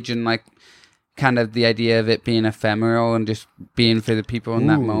stage and like, kind of the idea of it being ephemeral and just being for the people in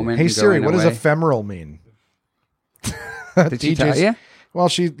that moment. Hey Siri, what does ephemeral mean? Did she tell you? Well,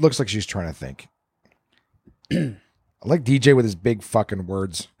 she looks like she's trying to think. I like DJ with his big fucking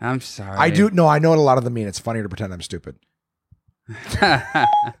words. I'm sorry. I do. No, I know what a lot of them mean. It's funnier to pretend I'm stupid.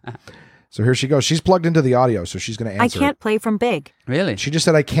 So here she goes. She's plugged into the audio, so she's going to answer. I can't play from big. Really? She just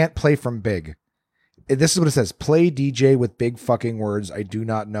said, I can't play from big. This is what it says. Play DJ with big fucking words. I do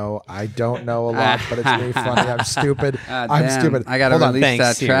not know. I don't know a lot, but it's really funny. I'm stupid. I'm stupid. I got to release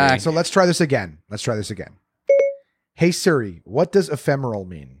that track. So let's try this again. Hey Siri, what does ephemeral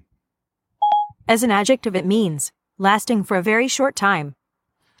mean? As an adjective, it means lasting for a very short time.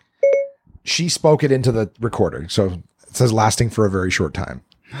 She spoke it into the recording. So it says lasting for a very short time.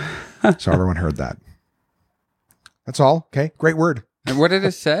 So everyone heard that. That's all. Okay. Great word. And what did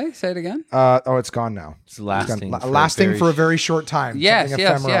it say? Say it again. It's gone now. It's lasting. Lasting for a very short time. Yes.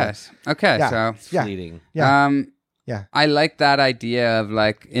 Okay. Yeah. So fleeting. Yeah. I like that idea of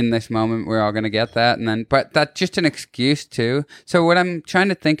like in this moment we're all gonna get that, and then but that's just an excuse too. So what I'm trying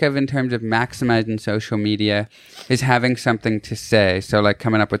to think of in terms of maximizing social media is having something to say. So like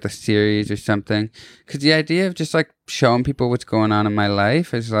coming up with a series or something, because the idea of just like showing people what's going on in my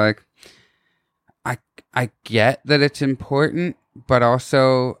life is like, I get that it's important. But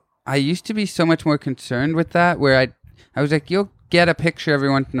also, I used to be so much more concerned with that, where I was like, you'll get a picture every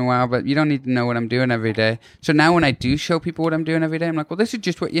once in a while, but you don't need to know what I'm doing every day. So now when I do show people what I'm doing every day, I'm like, well, this is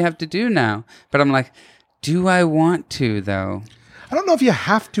just what you have to do now. But I'm like, do I want to, though? I don't know if you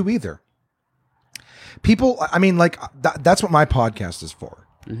have to either. People, I mean, like, that's what my podcast is for.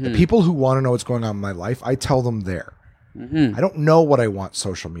 Mm-hmm. The people who want to know what's going on in my life, I tell them there. Mm-hmm. I don't know what I want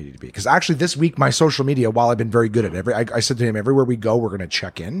social media to be, because actually this week my social media, while I've been very good at it, I said to him, everywhere we go, we're going to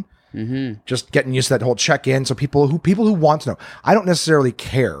check in. Mm-hmm. Just getting used to that whole check in. So people who want to know, I don't necessarily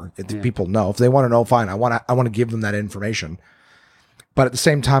care if people know. If they want to know, fine. I want to give them that information. But at the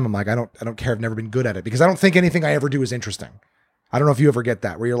same time, I'm like, I don't care. I've never been good at it because I don't think anything I ever do is interesting. I don't know if you ever get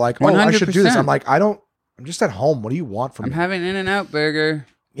that where you're like, 100%. I should do this. I'm like, I'm just at home. What do you want from me? I'm having In-N-Out burger.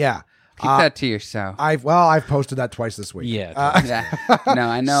 Yeah. Keep that to yourself. I've posted that twice this week. Yeah. No,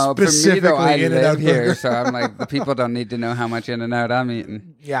 I know. For me though, I live here, so I'm like, the people don't need to know how much In-N-Out I'm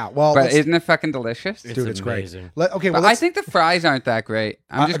eating. Yeah, well, but isn't it fucking delicious? Dude, it's amazing. Great. Okay, well, I think the fries aren't that great.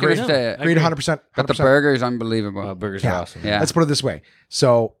 I'm just going to say it. Agreed 100%. But the burger is unbelievable. Burgers are awesome. Yeah. Let's put it this way.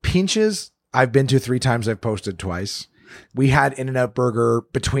 So Pinch's, I've been to 3 times. I've posted twice. We had In-N-Out burger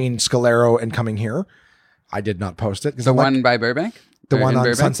between Scalero and coming here. I did not post it. The one by Burbank? The one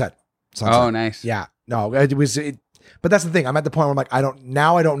on Sunset. Oh, nice. Yeah. No, it was. But that's the thing. I'm at the point where I'm like, I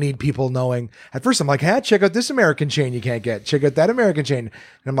don't need people knowing. At first, I'm like, hey, check out this American chain you can't get. Check out that American chain. And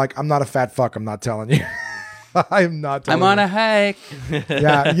I'm like, I'm not a fat fuck. I'm not telling you. I'm not telling I'm on a hike.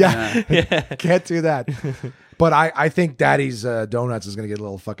 Yeah. Can't do that. But I think Daddy's Donuts is going to get a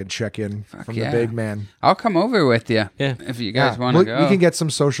little fucking check-in from yeah. the big man. I'll come over with you. Yeah. If you guys want to go. We can get some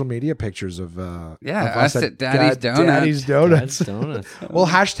social media pictures of us at Daddy's Donuts. Daddy's Donuts. Dad's Donuts. We'll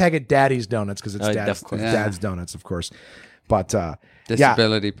hashtag it Daddy's Donuts because it's Oh, Dad's, of course. Dad's Donuts, of course. But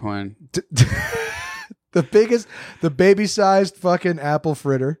Disability porn. the baby-sized fucking apple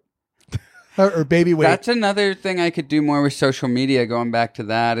fritter. Or baby weight. That's another thing I could do more with social media. Going back to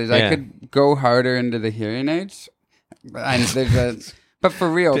that, is I could go harder into the hearing aids. And but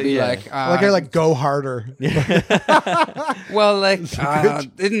for real, be like go harder. Well, like,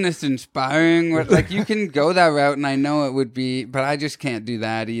 isn't this inspiring? Like, you can go that route, and I know it would be, but I just can't do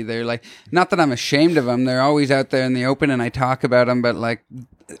that either. Like, not that I'm ashamed of them; they're always out there in the open, and I talk about them. But like,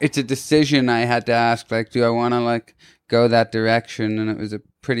 it's a decision I had to ask. Like, do I want to like go that direction? And it was a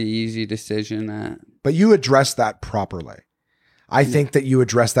pretty easy decision. But you addressed that properly. I think that you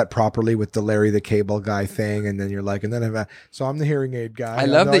addressed that properly with the Larry the Cable Guy thing, and then you're like, and then so I'm the hearing aid guy. I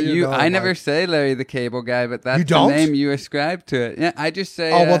love that you. I never say Larry the Cable Guy, but that's the name you ascribe to it. Yeah, I just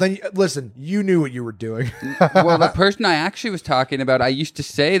say. Oh well, then listen. You knew what you were doing. Well, the person I actually was talking about, I used to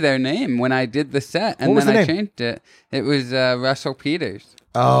say their name when I did the set, and then I changed it. It was Russell Peters.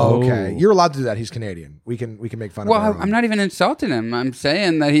 Oh, okay. You're allowed to do that. He's Canadian. We can make fun of him. Well, I'm not even insulting him. I'm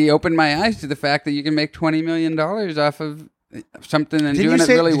saying that he opened my eyes to the fact that you can make $20 million off of something and doing it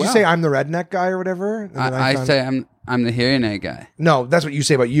really well. Did you say I'm the redneck guy or whatever? I say I'm the hearing aid guy. No, that's what you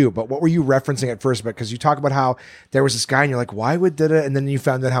say about you. But what were you referencing at first? Because you talk about how there was this guy and you're like, why would did it? And then you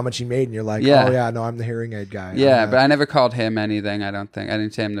found out how much he made and you're like, oh yeah, no, I'm the hearing aid guy. Yeah, but I never called him anything. I don't think. I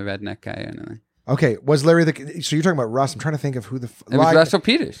didn't say I'm the redneck guy or anything. Okay, was Larry so you're talking about Russ? I'm trying to think of who the. It was Russell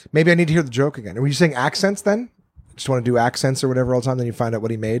Peters. Maybe I need to hear the joke again. Were you saying accents then? Just want to do accents or whatever all the time. Then you find out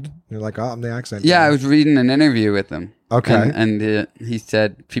what he made. And you're like, oh, I'm the accent. Yeah, I was reading an interview with him. Okay, and he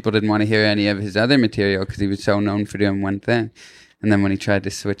said people didn't want to hear any of his other material because he was so known for doing one thing. And then when he tried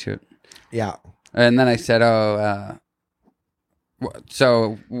to switch it, yeah. And then I said,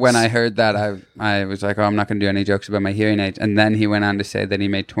 so when I heard that, I was like, oh, I'm not going to do any jokes about my hearing aids. And then he went on to say that he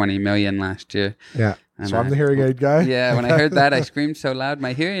made $20 million last year. Yeah. So I'm the hearing aid guy? Yeah. When I heard that, I screamed so loud,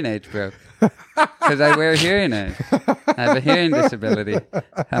 my hearing aids broke. Because I wear hearing aids. I have a hearing disability.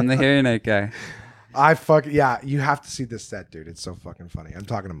 I'm the hearing aid guy. You have to see this set, dude. It's so fucking funny. I'm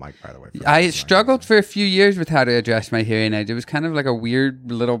talking to Mike, by the way. I struggled for a few years with how to adjust my hearing aids. It was kind of like a weird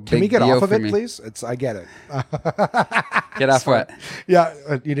little big deal. Can we get off of it, me. Please? I get it. Get off what? Yeah,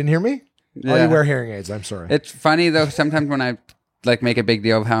 you didn't hear me? Yeah. Oh, you wear hearing aids. I'm sorry. It's funny though. Sometimes when I like make a big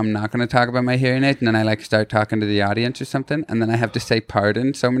deal of how I'm not going to talk about my hearing aids, and then I like start talking to the audience or something, and then I have to say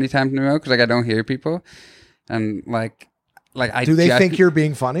pardon so many times in a row because like I don't hear people, and like I do they think you're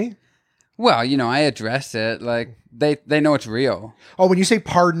being funny? Well, I address it. Like they know it's real. Oh, when you say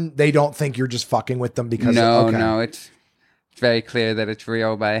pardon, they don't think you're just fucking with them because no, it's very clear that it's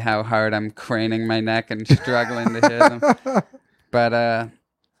real by how hard I'm craning my neck and struggling to hear them.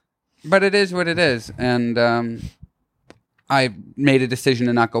 But it is what it is, and I made a decision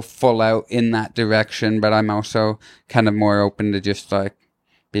to not go full out in that direction. But I'm also kind of more open to just like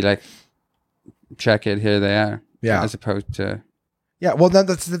be like, check it, here they are. Yeah, as opposed to. Yeah, well,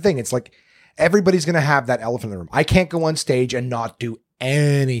 that's the thing. It's like everybody's going to have that elephant in the room. I can't go on stage and not do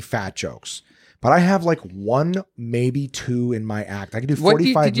any fat jokes. But I have like one, maybe two in my act. I can do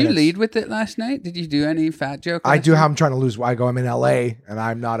 45 minutes. Did you lead with it last night? Did you do any fat joke? I do how I'm trying to lose. I'm in LA and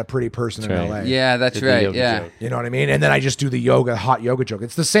I'm not a pretty person in LA. Yeah, that's right. Yeah. Joke. You know what I mean? And then I just do the hot yoga joke.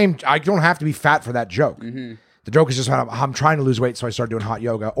 It's the same. I don't have to be fat for that joke. Mm-hmm. The joke is just how I'm trying to lose weight, so I start doing hot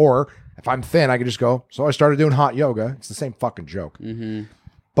yoga. Or if I'm thin, I can just go, so I started doing hot yoga. It's the same fucking joke. Mm-hmm.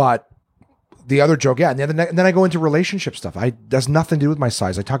 But the other joke, and then I go into relationship stuff. That's nothing to do with my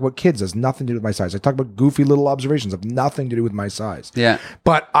size. I talk about kids. Has nothing to do with my size. I talk about goofy little observations. Have nothing to do with my size. Yeah.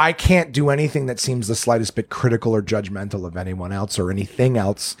 But I can't do anything that seems the slightest bit critical or judgmental of anyone else or anything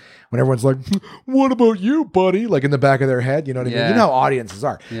else. When everyone's like, "What about you, buddy?" Like in the back of their head, you know what I mean? You know how audiences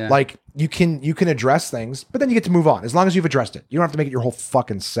are. Yeah. Like you can address things, but then you get to move on as long as you've addressed it. You don't have to make it your whole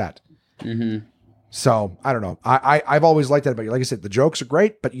fucking set. Mm-hmm. So I don't know. I've always liked that about you. Like I said, the jokes are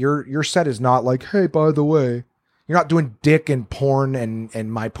great, but your set is not like, hey, by the way, you're not doing dick and porn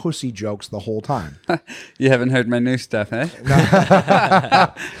and my pussy jokes the whole time. You haven't heard my new stuff, eh?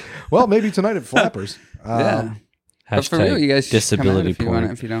 Well, maybe tonight at Flappers. Yeah. But for real, you guys disability come out if you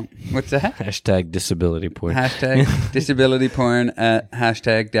want. If you don't, what's that? Hashtag disability porn. Hashtag disability porn at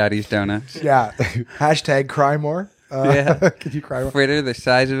hashtag Daddy's Donuts. Yeah. Hashtag cry more. Yeah. Could you cry more? Fritter the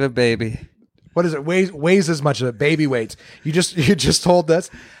size of a baby. What is it? Weighs as much as a baby weights. You just told this.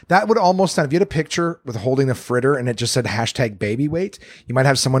 That would almost sound, if you had a picture with holding a fritter and it just said hashtag baby weight, you might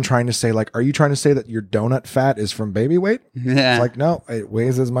have someone trying to say like, are you trying to say that your donut fat is from baby weight? Yeah. It's like, no, it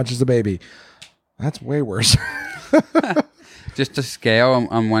weighs as much as a baby. That's way worse. Just a scale.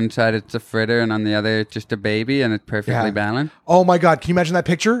 On one side, it's a fritter, and on the other, it's just a baby, and it's perfectly Yeah. balanced. Oh my God. Can you imagine that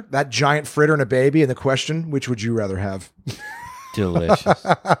picture? That giant fritter and a baby, and the question, which would you rather have? Delicious.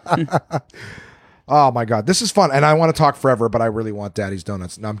 Oh my God, this is fun, and I want to talk forever, but I really want Daddy's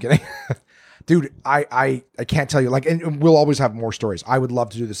Donuts. No, I'm kidding, dude. I can't tell you. Like, and we'll always have more stories. I would love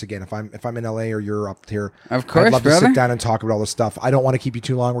to do this again if I'm in LA or you're up here. Of course, I'd love to brother. sit down and talk about all this stuff. I don't want to keep you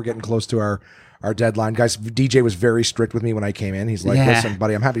too long. We're getting close to our deadline, guys. DJ was very strict with me when I came in. He's like, Yeah. "Listen,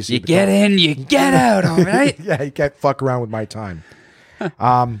 buddy, I'm happy to see You you." get in, you get out. All right. Yeah, you can't fuck around with my time,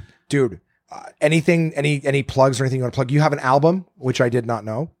 dude. Any plugs or anything you want to plug? You have an album, which I did not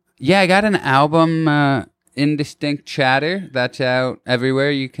know. Yeah, I got an album, Indistinct Chatter. That's out everywhere.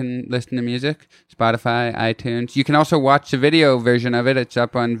 You can listen to music, Spotify, iTunes. You can also watch the video version of it. It's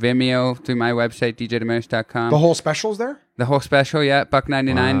up on Vimeo through my website, djdemers.com. The whole special's there. The whole special, yeah,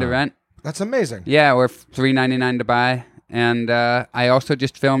 $1.99 to rent. That's amazing. Yeah, or $3.99 to buy. And I also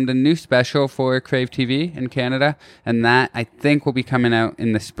just filmed a new special for Crave TV in Canada, and that I think will be coming out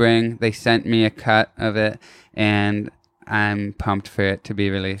in the spring. They sent me a cut of it, and I'm pumped for it to be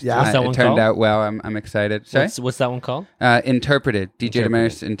released. Yeah. What's that it one turned called? out well. I'm excited. Sorry? What's that one called? Interpreted. DJ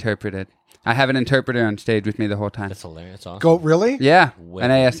Demers Interpreted. I have an interpreter on stage with me the whole time. That's hilarious. That's awesome. Go really? Yeah, Way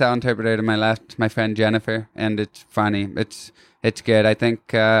an ASL interpreter to my left, my friend Jennifer, and it's funny. It's good. I think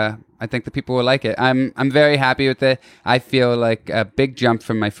the people will like it. I'm very happy with it. I feel like a big jump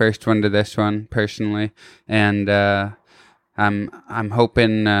from my first one to this one personally, and I'm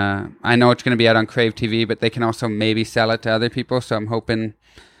hoping. I know it's going to be out on Crave TV, but they can also maybe sell it to other people. So I'm hoping.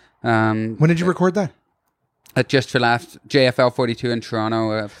 When did you record that? At Just for Laughs, JFL 42 in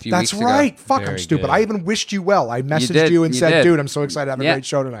Toronto a few weeks That's ago. right. Fuck, I'm Very stupid. good. I even wished you well. I messaged did. you and You said, did. dude, I'm so excited to have a Yeah. great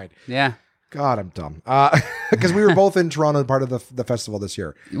show tonight. Yeah. God, I'm dumb. Because we were both in Toronto, part of the festival this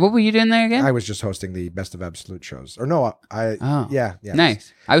year. What were you doing there again? I was just hosting the Best of Absolute shows. Or no, Oh. yeah.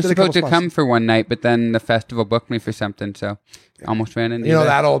 Nice. I was Did a couple supposed to spots. come for one night, but then the festival booked me for something, so almost ran into You know, there.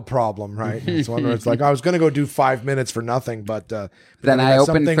 that old problem, right? It's one where it's like, I was going to go do 5 minutes for nothing, but Then we I got opened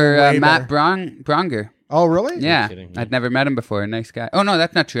something for way Matt better. Bronger. Oh, really? Yeah, kidding. I'd never met him before. Nice guy. Oh no,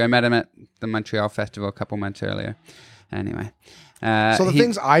 that's not true. I met him at the Montreal Festival a couple months earlier. Anyway, So the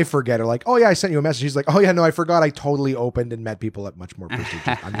things I forget are like, oh yeah, I sent you a message. He's like, oh yeah, no, I forgot. I totally opened and met people at much more prestigious.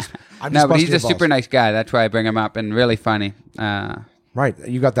 I'm just no, but busting he's your a super balls. nice guy. That's why I bring him up, and really funny. Right,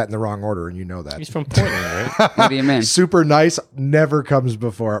 you got that in the wrong order, and you know that. He's from Portland, right? What do you mean? Super nice never comes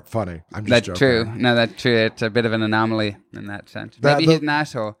before funny. I'm just That's joking. true. No, that's true. It's a bit of an anomaly in that sense. That- Maybe the- he's an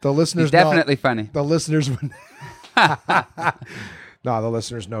asshole. The listeners He's definitely funny. The listeners would. No, the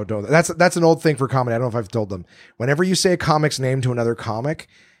listeners know. Don't. That's an old thing for comedy. I don't know if I've told them. Whenever you say a comic's name to another comic,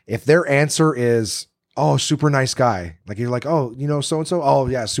 if their answer is, "Oh, super nice guy," like you're like, "Oh, you know so and so." Oh,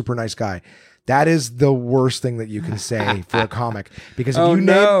 yeah, super nice guy. That is the worst thing that you can say for a comic, because if Oh,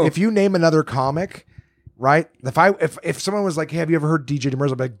 no. if you name another comic, right? If someone was like, "Hey, have you ever heard DJ Demers?"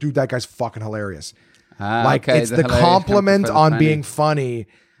 I'd be like, "Dude, that guy's fucking hilarious." Like Okay, it's the hilarious compliment comes before the on funny. being funny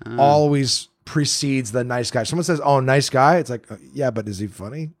always precedes the nice guy. Someone says, "Oh, nice guy," it's like, yeah, but is he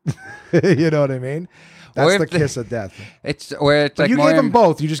funny? You know what I mean? That's Or the if the- kiss of death. It's where it's But like you more gave them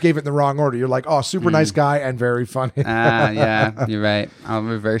both. You just gave it in the wrong order. You're like, "Oh, super Mm. nice guy and very funny." Yeah, you're right. I'll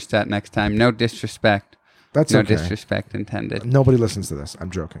reverse that next time. No disrespect. That's No okay. disrespect intended. Nobody listens to this. I'm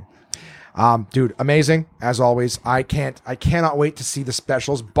joking. Dude, amazing as always. I cannot wait to see the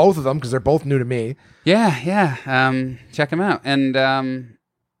specials, both of them, because they're both new to me. Yeah. Check them out. And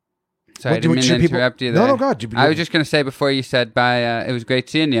sorry, I What didn't mean to should people- interrupt you No, there. no, God, I was just going to say before you said bye, it was great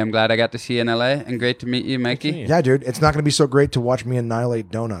seeing you. I'm glad I got to see you in LA, and great to meet you, Mikey. Yeah, dude, it's not going to be so great to watch me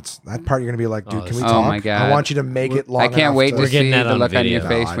annihilate donuts. That part you're going to be like, dude, can we Oh talk? my God. I want you to make it long I can't enough wait to We're see getting that the on look on your video.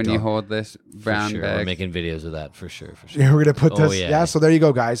 face No, I when you don't. hold this For brown sure. We're bag. making videos of that for sure. For sure. Yeah, we're gonna put Oh, this. yeah. Yeah. So there you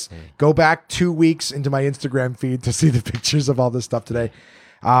go, guys. Go back 2 weeks into my Instagram feed to see the pictures of all this stuff today.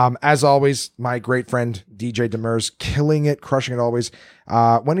 As always, my great friend DJ Demers, killing it, crushing it always.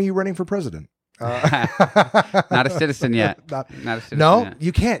 When are you running for president? Not a citizen yet. Not- Not a citizen No, yet.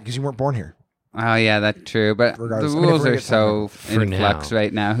 you can't because you weren't born here. Oh, yeah, that's true. But Regardless. the I mean, if rules we're are gonna so For in flux now.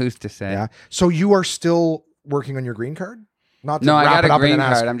 right now. Who's to say? Yeah. So you are still working on your green card? Not to No, I wrap got it a up and green then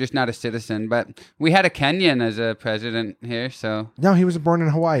ask- card. I'm just not a citizen. But we had a Kenyan as a president here, so No, he was born in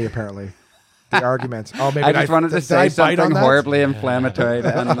Hawaii. Apparently, the argument. Oh, maybe I just wanted to did say I bite on something that? horribly inflammatory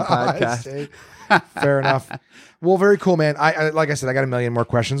to end the I podcast. see. Fair enough. Well, very cool, man. I like I said, I got a million more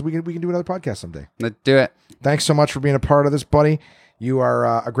questions. We can do another podcast someday. Let's do it. Thanks so much for being a part of this, buddy. You are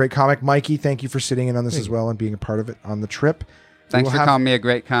a great comic. Mikey, thank you for sitting in on this as well and being a part of it on the trip. Thanks for calling me a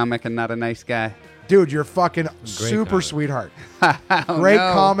great comic and not a nice guy. Dude, you're fucking super comic. sweetheart. Oh, Great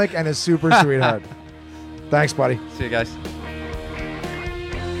no. comic and a super sweetheart. Thanks, buddy. See you guys.